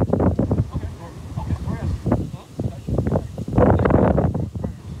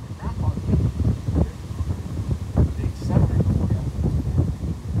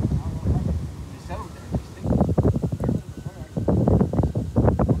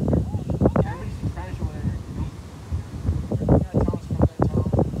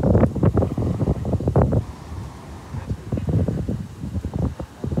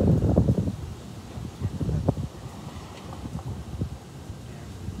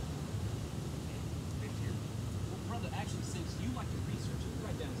 Brother, actually, since you like to research, you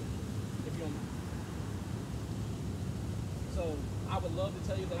write down something, if you don't mind. So, I would love to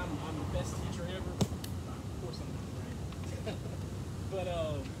tell you that I'm the best teacher ever. Of course I'm not, right? But,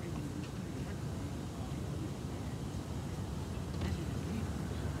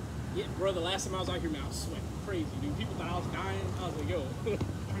 yeah, bro, the last time I was out here, man, I was sweating crazy, dude. People thought I was dying. I was like, yo. Trying to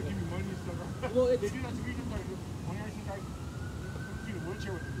give me money and stuff. Well, They do that to me. Just like, when I see guys in a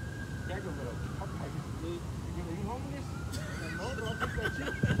wheelchair with a bag of cup pipes, you go, are you homeless? I'm like, no, bro, I'll take that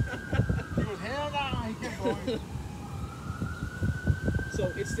shit. He goes, hell nah. He kept going. So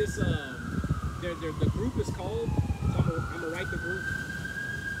it's this, the group is called, so I'm gonna write the group.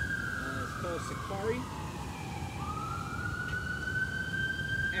 Sakari.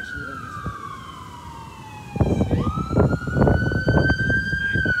 Actually, hold on,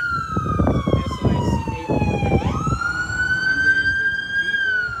 S-I-C-A-R-I. And then it's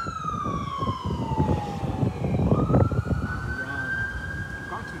Viva Ram.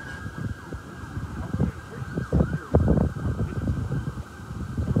 Cartridge.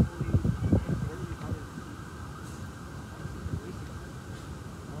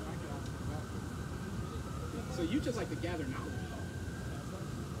 So you just like to gather knowledge.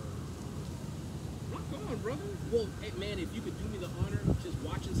 Rock on, brother. Well, hey, man, if you could do me the honor of just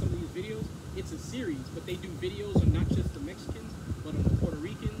watching some of these videos, it's a series, but they do videos on not just the Mexicans, but on the Puerto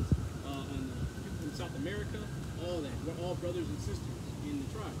Ricans, on the people in South America, all that. We're all brothers and sisters in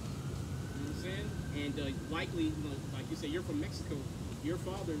the tribe. You know what I'm saying? And likely, you know, like you say, you're from Mexico. Your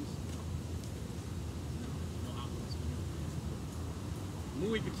father's no hablas,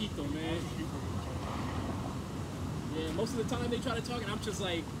 muy poquito, man. Yeah, most of the time they try to talk, and I'm just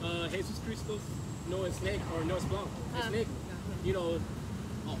like, Jesus Cristo, no es negro, or no es blanco, es negro. You know,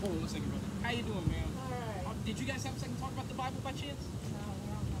 oh, hold on 1 second, brother. How you doing, man? Alright. Did you guys have a second to talk about the Bible by chance? No, we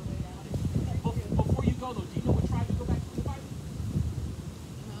don't know where that. Before you go, though, do you know what tribe you go back to in the Bible?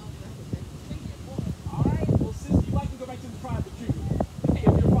 No, that's okay. All right. Well, sis, you like to go back to the tribe of Judah. Hey,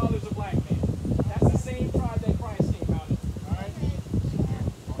 if your father's a black man, that's the same tribe that Christ came out of. All right.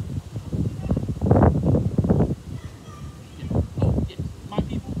 Oh, yeah. My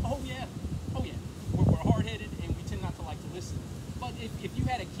people? Oh, yeah. Oh, yeah. We're hard-headed, and we tend not to like to listen. But if you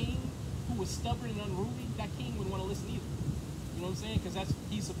had a king who was stubborn and unruly, that king wouldn't want to listen either. You know what I'm saying? Because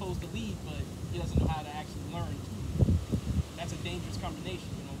he's supposed to lead, but he doesn't know how to actually learn to lead. That's a dangerous combination,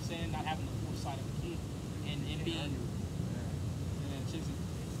 you know what I'm saying? Not having the foresight of a king and being... Yeah, Chizzy.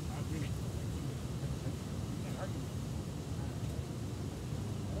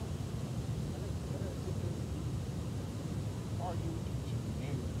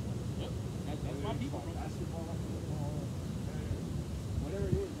 Yep. That's my people, bro. Whatever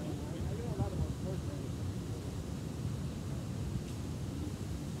it is, man. I know a lot of them first, man.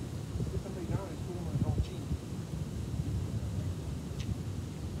 Get somebody down and put them on his own team.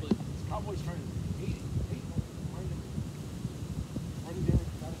 But Cowboys trying to hate them. Mind them. Running there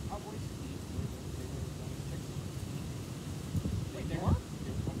with the Cowboys. wait, they were?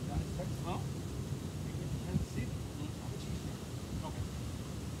 They were coming down to Texas. Huh? They get to Kansas City. I'm a Chiefs fan. Okay.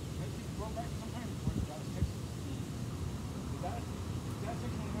 Kansas City going back sometimes before they got to Texas. That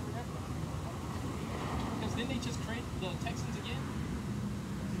Texas will never get that. Because then they just trade the Texans again?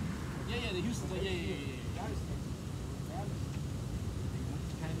 Yeah, the Houston's like, yeah. Dallas, Texas. Dallas. They went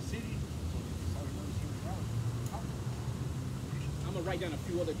to Kansas City, so they decided to go to Dallas. I'm gonna write down a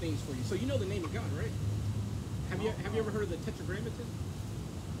few other things for you. So you know the name of God, right? Have you ever heard of the Tetragrammaton?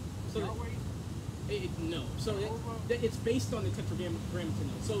 So Yahweh? no. So it's based on the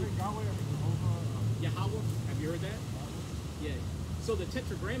Tetragrammaton. So Yahweh or Jehovah? Yahweh, have you heard that? Yeah. So the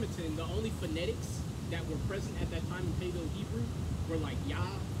Tetragrammaton, the only phonetics that were present at that time in Paleo Hebrew were like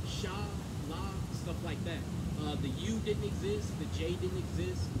Yah, Shah, La, stuff like that. The U didn't exist, the J didn't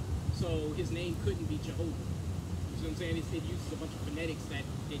exist, so his name couldn't be Jehovah. You see what I'm saying? It uses a bunch of phonetics that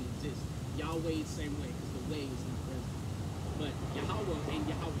didn't exist. Yahweh, same way, because the way is not present. But Yahweh and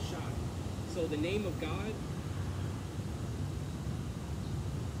Yahweh Shah. So the name of God,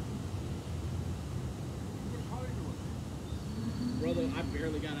 brother, I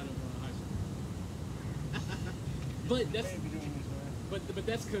barely got out of high school. But that's but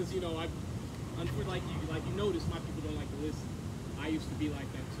that's because, you know, like you notice, my people don't like to listen. I used to be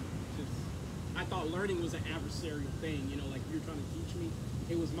like that too. Just I thought learning was an adversarial thing, you know, like you're trying to teach me.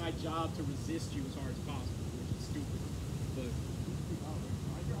 It was my job to resist you as hard as possible, which is stupid. But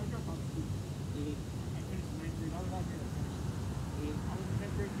I dropped out of school. I finished the 9th grade. I was out here. I was in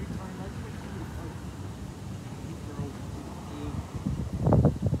 10th grade, 3 times. I just went to the park. You know,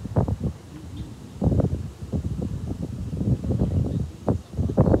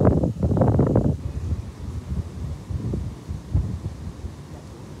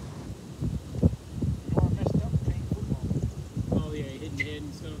 I messed up playing football. oh yeah, hitting the head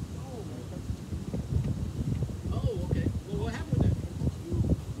and stuff. No, man. Oh, okay. Well, what happened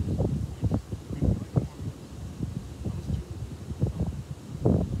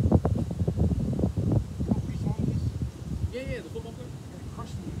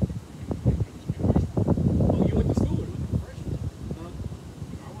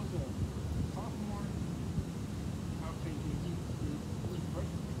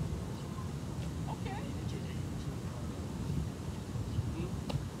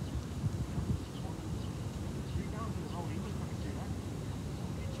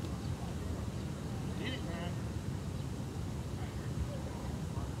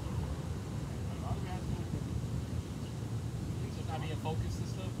focus and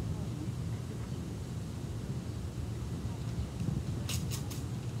stuff.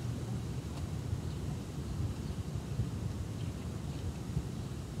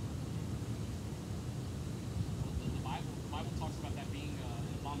 The Bible talks about that being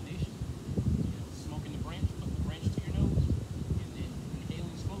an abomination. You know, smoking the branch, putting the branch to your nose, and then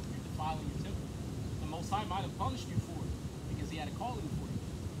inhaling smoke, you're defiling your temple. The Most High might have punished you for it because He had a calling for you.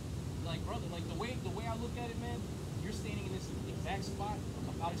 Like, brother, like the way I look at it, man, you're standing in this exact spot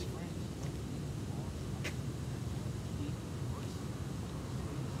about your friends.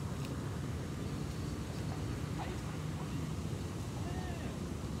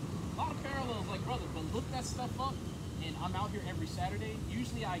 A lot of parallels, like, brother, but look that stuff up, and I'm out here every Saturday.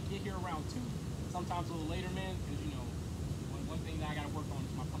 Usually I get here around 2, sometimes a little later, man, because, you know, one thing that I got to work on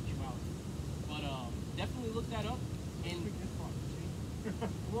is my punctuality. But definitely look that up. And,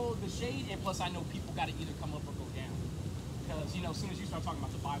 well, the shade, and plus I know people got to either come up or go down. Because, you know, as soon as you start talking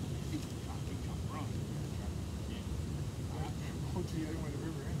about the Bible, man, people are trying to run.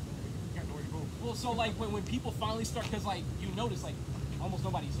 Well, so, like, when people finally start, because, like, you notice, like, almost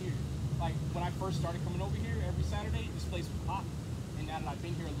nobody's here. Like, when I first started coming over here every Saturday, this place was hot. And now that I've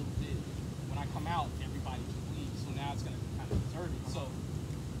been here a little bit, when I come out, everybody just leaves. So now it's going to be kind of deserted. So,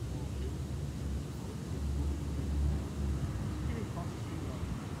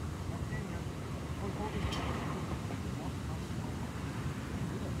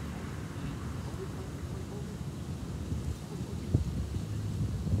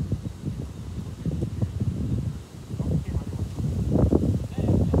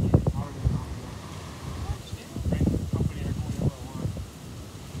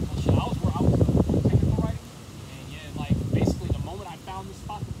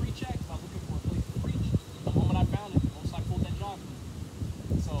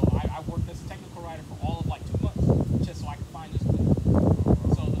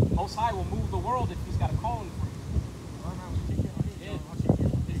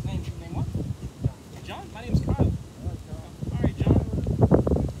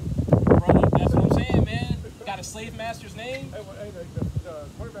 slave master's name? Hey, the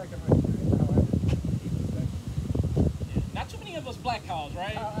quarterback in my Yeah, not too many of us black cows,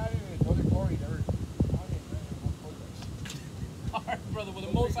 right? I didn't know the glory never. All right, brother. Well,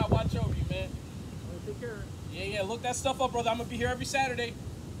 the Most High watch over you, man. Take care. Yeah. Look that stuff up, brother. I'm gonna be here every Saturday.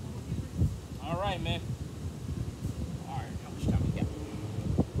 All right, man. All right, how much time we got?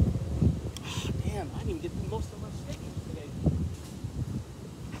 Ah, damn, I didn't even get through most of my schedule today.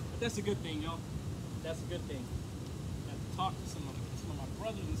 But that's a good thing, y'all. That's a good thing. Got to talk to some of my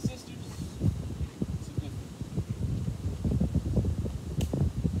brothers and sisters. It's a good thing.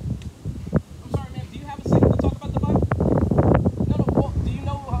 I'm sorry, man. Do you have a second to talk about the Bible? No. Well, do you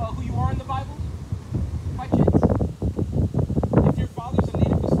know who you are in the Bible? By chance? If your father's a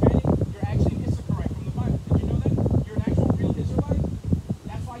native Hispanic, you're actually an Issacharite from the Bible. Did you know that? You're an actual real Israelite.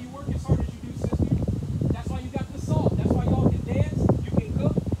 That's why you work as hard as you do, sister. That's why you got the salt. That's why y'all can dance. You can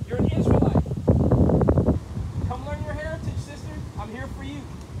cook. You're an Israelite. Come learn your heritage, sister. I'm here for you.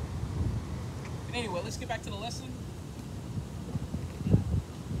 But anyway, let's get back to the lesson.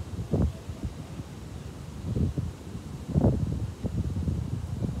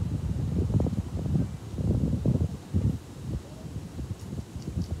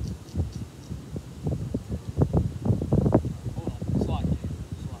 Hold on. Slide.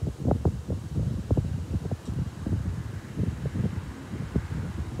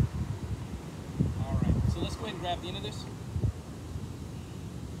 All right. So let's go ahead and grab the end of this.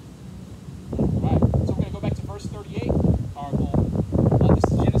 Alright, so we're going to go back to verse 38. Our goal. This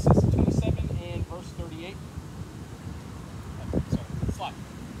is Genesis 27 and verse 38. Sorry, slide.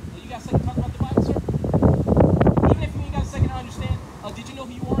 You got a second to talk about the Bible, sir? Even if you ain't got a second to understand, did you know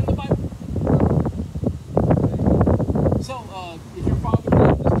who you are in the Bible? So, if your father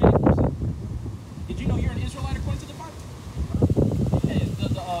was a Hispanic person, did you know you're an Israelite according to the Bible? Yeah,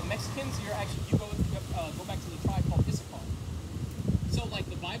 the Mexicans, you go back to the tribe called Issachar.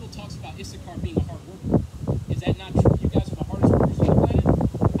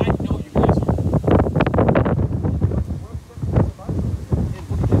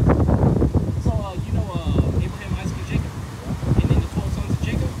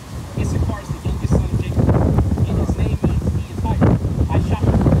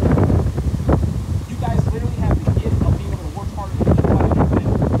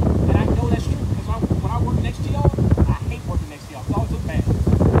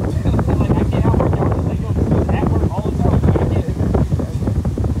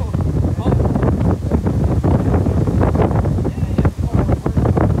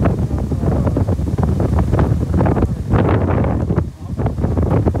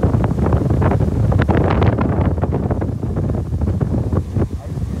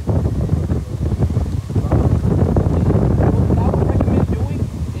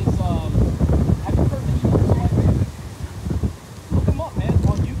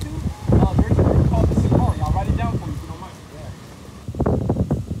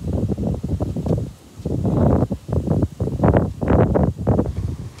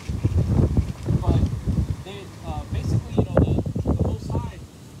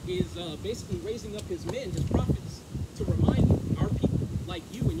 basically raising up his men, his prophets, to remind our people, like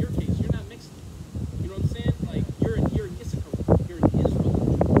you in your case, you're not Mexican. You know what I'm saying? Like you're an Issachar, you're an Israel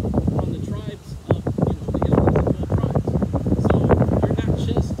from the tribes of, you know, the Israelites and 12 tribes. So you're not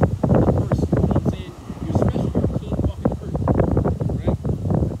just a person. You know what I'm saying? You're special. You're a king walking the earth, right?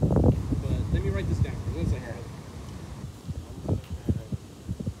 But let me write this down. One second.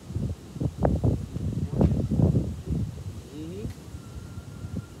 Mm-hmm.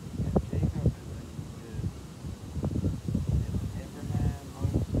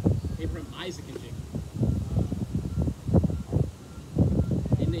 Abraham, Isaac, and Jacob.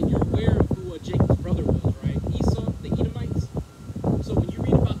 And then you're aware of who Jacob's brother was, right? Esau, the Edomites. So when you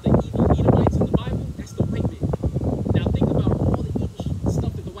read about the evil Edomites in the Bible, that's the white man. Now think about all the evil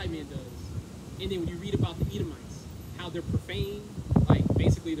stuff that the white man does. And then when you read about the Edomites, how they're profane, like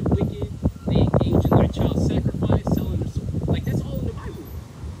basically they're wicked, they engage in like child sacrifice, selling their soul. Like that's all in the Bible.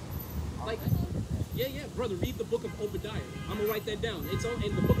 Like, yeah, brother, read the book of Obadiah. I'm gonna write that down. It's on,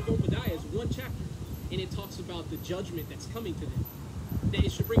 and the book of Obadiah is one chapter, and it talks about the judgment that's coming to them. That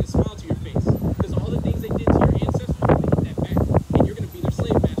it should bring a smile to your face, because all the things they did to your ancestors, you're gonna get that back, and you're gonna be their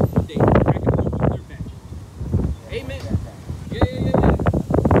slave master one day, cracking them up with their badge. Amen. Yeah.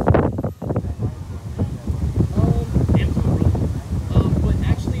 Amazon, brother. But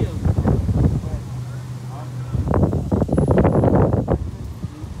actually, you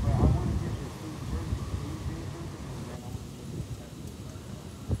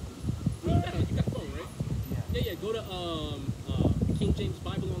got a phone, right? Yeah. Go to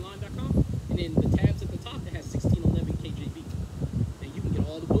KingJamesBibleOnline.com, and then the tabs at the top that has 1611 KJV, and you can get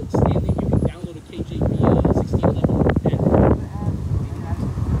all the books, and then you can download a KJV 1611 app.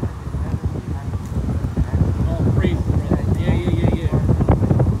 Oh, praise the brother. Yeah.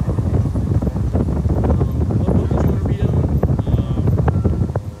 What book did you want to read on?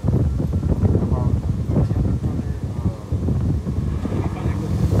 I found that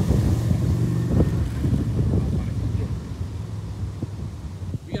book.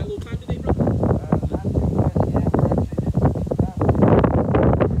 You got a little time today, brother?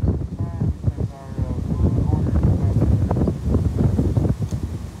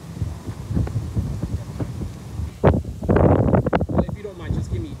 Well, if you don't mind,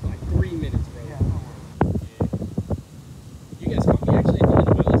 just give me like 3 minutes, bro. Yeah. You guys caught me actually at the end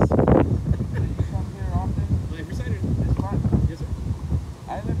of my list. Well, every Saturday. Yes, sir.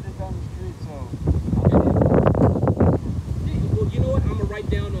 I lived it down the street, so Hey, well, you know what? I'm gonna write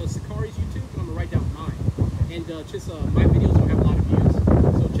down Sakari's YouTube, and I'm gonna write down mine. And just my videos don't have a lot of views,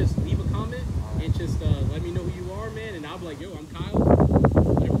 so just leave a comment and just let me know who you are, man. And I'll be like, yo, I'm Kyle.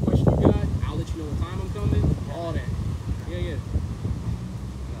 Whatever question you got, I'll let you know what time I'm coming. All that. Yeah.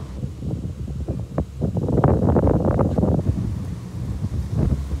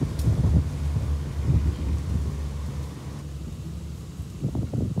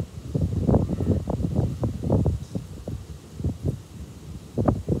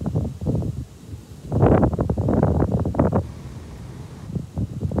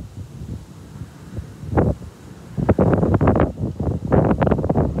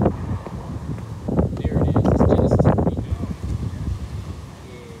 There it is. It's Genesis 3 now.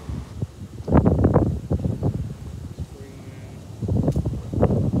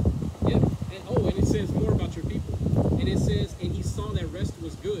 Yeah. And it says more about your people. And it says, and he saw that rest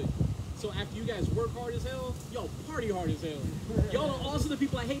was good. So after you guys work hard as hell, y'all party hard as hell. Y'all are also the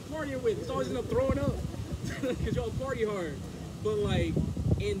people I hate partying with. It's always end up throwing up because y'all party hard. But like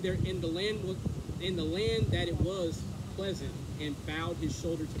in the land that it was pleasant, and bowed his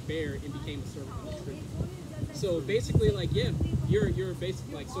shoulder to bear and became a servant of the truth. So basically, like, yeah, you're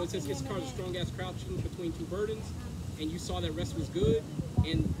basically like, so it says his car's a strong ass crouching between two burdens, and you saw that rest was good,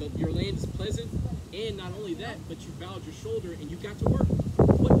 and your land is pleasant, and not only that, but you bowed your shoulder and you got to work.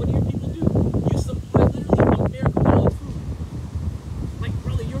 What do your people do? You supply literally America all its food. Like,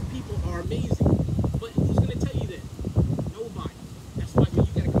 brother, your people are amazing, but who's gonna tell you that? Nobody. That's why you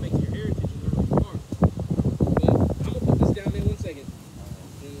gotta come back to your heritage and learn who you are. But I'm gonna put this down there 1 second.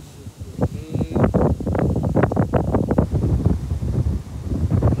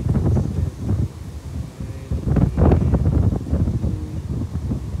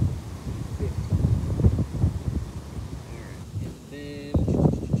 Then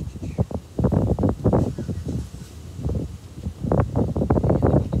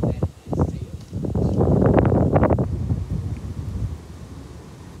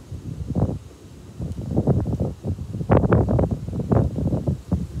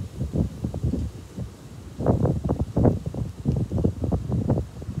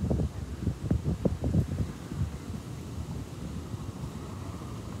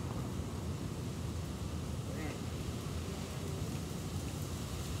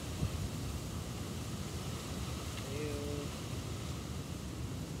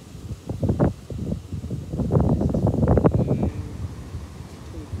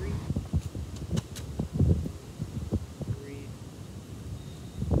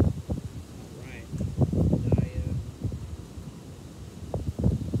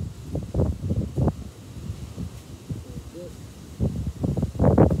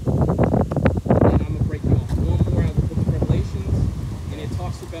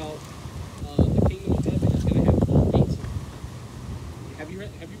talks about the kingdom of heaven is going to have 12 gates. Have you read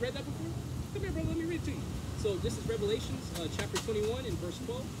that before? Come here, brother. Let me read it to you. So this is Revelations chapter 21 and verse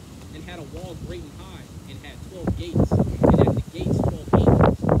 12, and had a wall great and high, and had 12 gates, and at the gates 12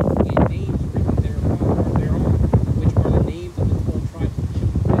 angels, and names written thereon, which are the names of the 12 tribes of the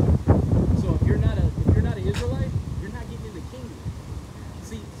children of Israel. So if you're not an Israelite, you're not getting in the kingdom.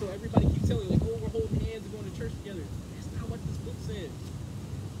 See, so everybody keeps telling you like, oh, we're holding hands and going to church together. That's not what this book says.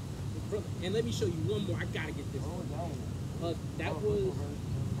 Brother, and let me show you one more. I gotta get this one. That was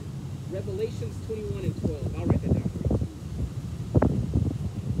Revelations 21 and 12. I'll write that down for you.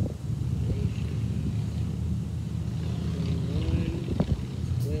 21,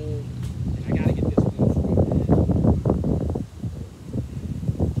 12, and I gotta get this one for you.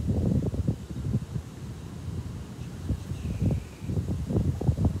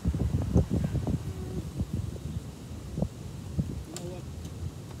 You know what?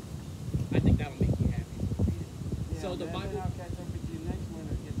 I think that'll make you happy. So the Bible. I'll catch up with you next one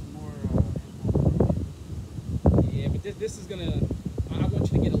and get some more. Yeah, but this is gonna. I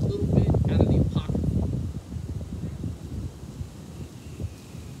want you to get a little bit out of the apocrypha.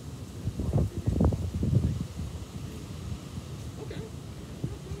 Okay,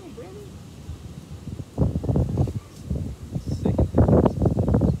 come on, brother.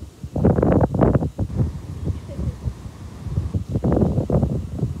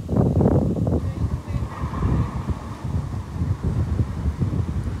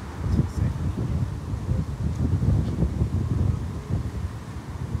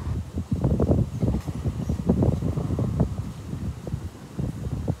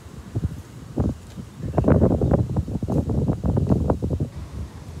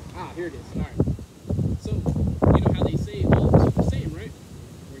 Here it is. All right. So, you know how they say all of us are the same, right?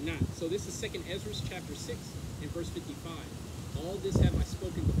 We're not. So this is 2nd Ezra chapter 6 and verse 55. All this have I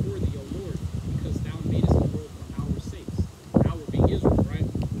spoken before thee, O Lord, because thou madest the world for our sakes. Our being Israel, right?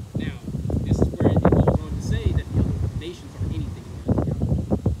 Now, this is where it goes on to say that the other nations are anything.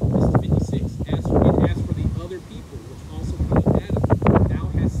 This is 56. As for the other people, which also come of Adam, thou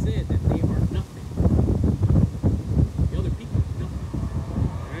hast said that they are nothing. The other people are nothing.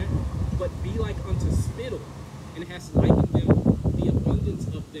 But be like unto spittle, and hast likened them, the abundance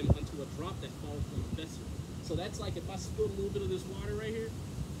of them, unto a drop that falls from a vessel. So that's like if I spill a little bit of this water right here,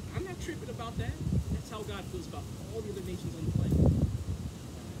 I'm not tripping about that. That's how God feels about all the other nations on the planet. You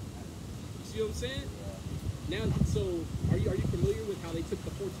see what I'm saying? Now, so are you familiar with how they took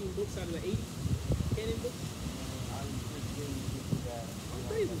the 14 books out of the 80 canon books? I'm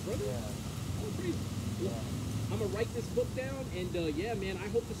crazy, brother. I'm crazy. Yeah. I'm gonna write this book down, and yeah, man, I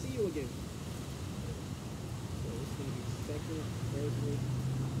hope to see you again. So it's gonna be 2nd Ezra.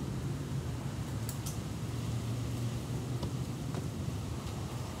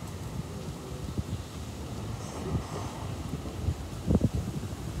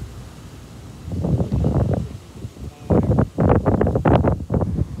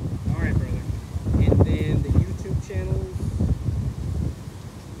 All right, brother. And then the YouTube channels.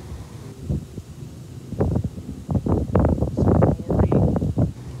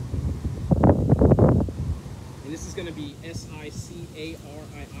 This is going to be SICARII,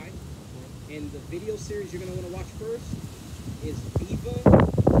 and the video series you're going to want to watch first is Viva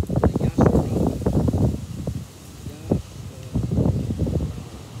Yasharala.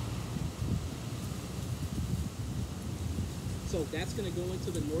 So that's going to go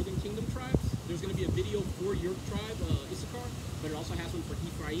into the Northern Kingdom tribes. There's going to be a video for your tribe, Issachar, but it also has one for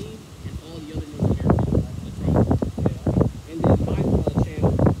Ephraim and all the other Northern tribes. And then my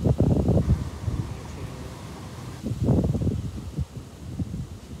channel.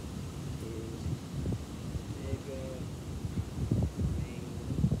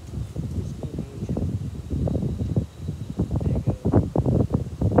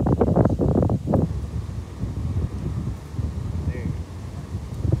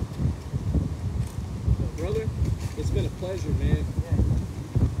 It's been a pleasure, man.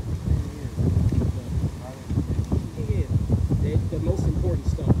 Yeah. The most important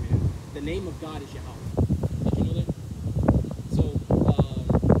stuff, man. The name of God is Yahweh. Did you know that? So,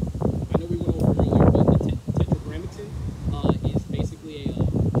 I know we went over earlier, but the Tetragrammaton is basically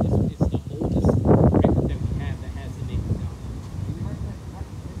it's the oldest record that we have that has the name of God.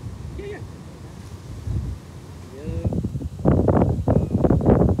 Yeah.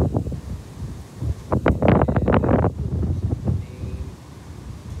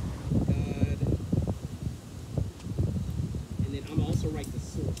 Write the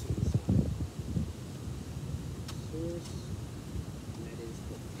source on the side.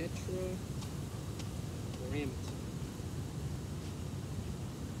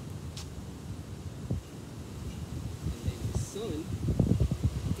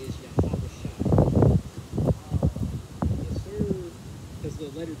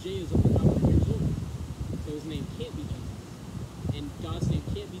 letter J is only about 100 years old. So his name can't be Jesus. And God's name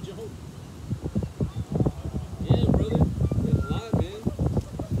can't be Jehovah. Yeah, brother. There's a lot, man.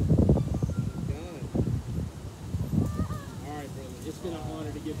 God. All right, brother. It's been an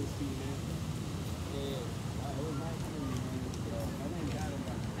honor to give this to you, man.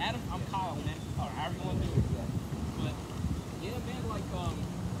 Adam, I'm Kyle, man. Or however you want to do it. But yeah, man, like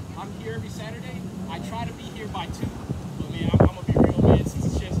I'm here every Saturday. I try to be here by 2. But man, I'm gonna be real, man. Since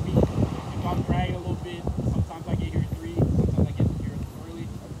it's just me, if I'm dragging a little bit, sometimes I get here at 3, sometimes I get here early.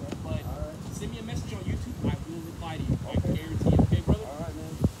 But send me a message on YouTube. I will reply to you. I guarantee you. Okay, brother? All right,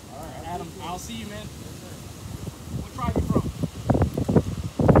 man. All right. Adam, I'll see you, man. What tribe you from?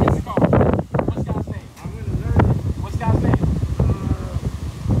 Mexico. What's God's name? I'm gonna learn it. What's God's name?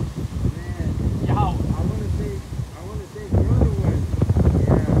 Man, Yahweh. I wanna say the other one.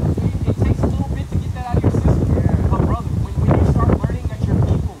 Yeah. It takes a little bit to get that out of your system. Yeah. But brother, when you start learning that your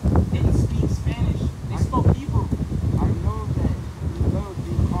people didn't speak Spanish, they spoke Hebrew. I know that he loves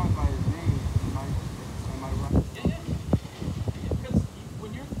being called by his name. Am I right? Yeah. Because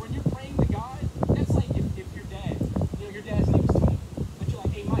when you're praying to God, that's like if your dad, your dad's name is Tony, but you're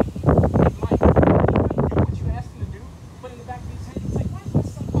like, hey Mike, he might do what you asked him to do, but in the back of his head, he's like, why is my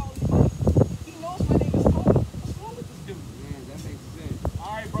son calling me Mike? He knows my name is Tony. What's wrong with this dude? Man, that makes sense.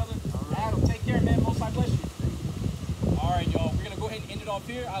 All right, brother. Adam, take care, man. Most High bless you. All right, y'all. We're going to go ahead and end it off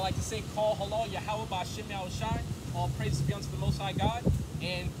here. I like to say, call halal Yahweh by Shem Yahweh Shai. All praises be unto the Most High God.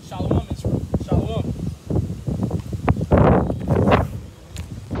 And shalom, Israel. Shalom.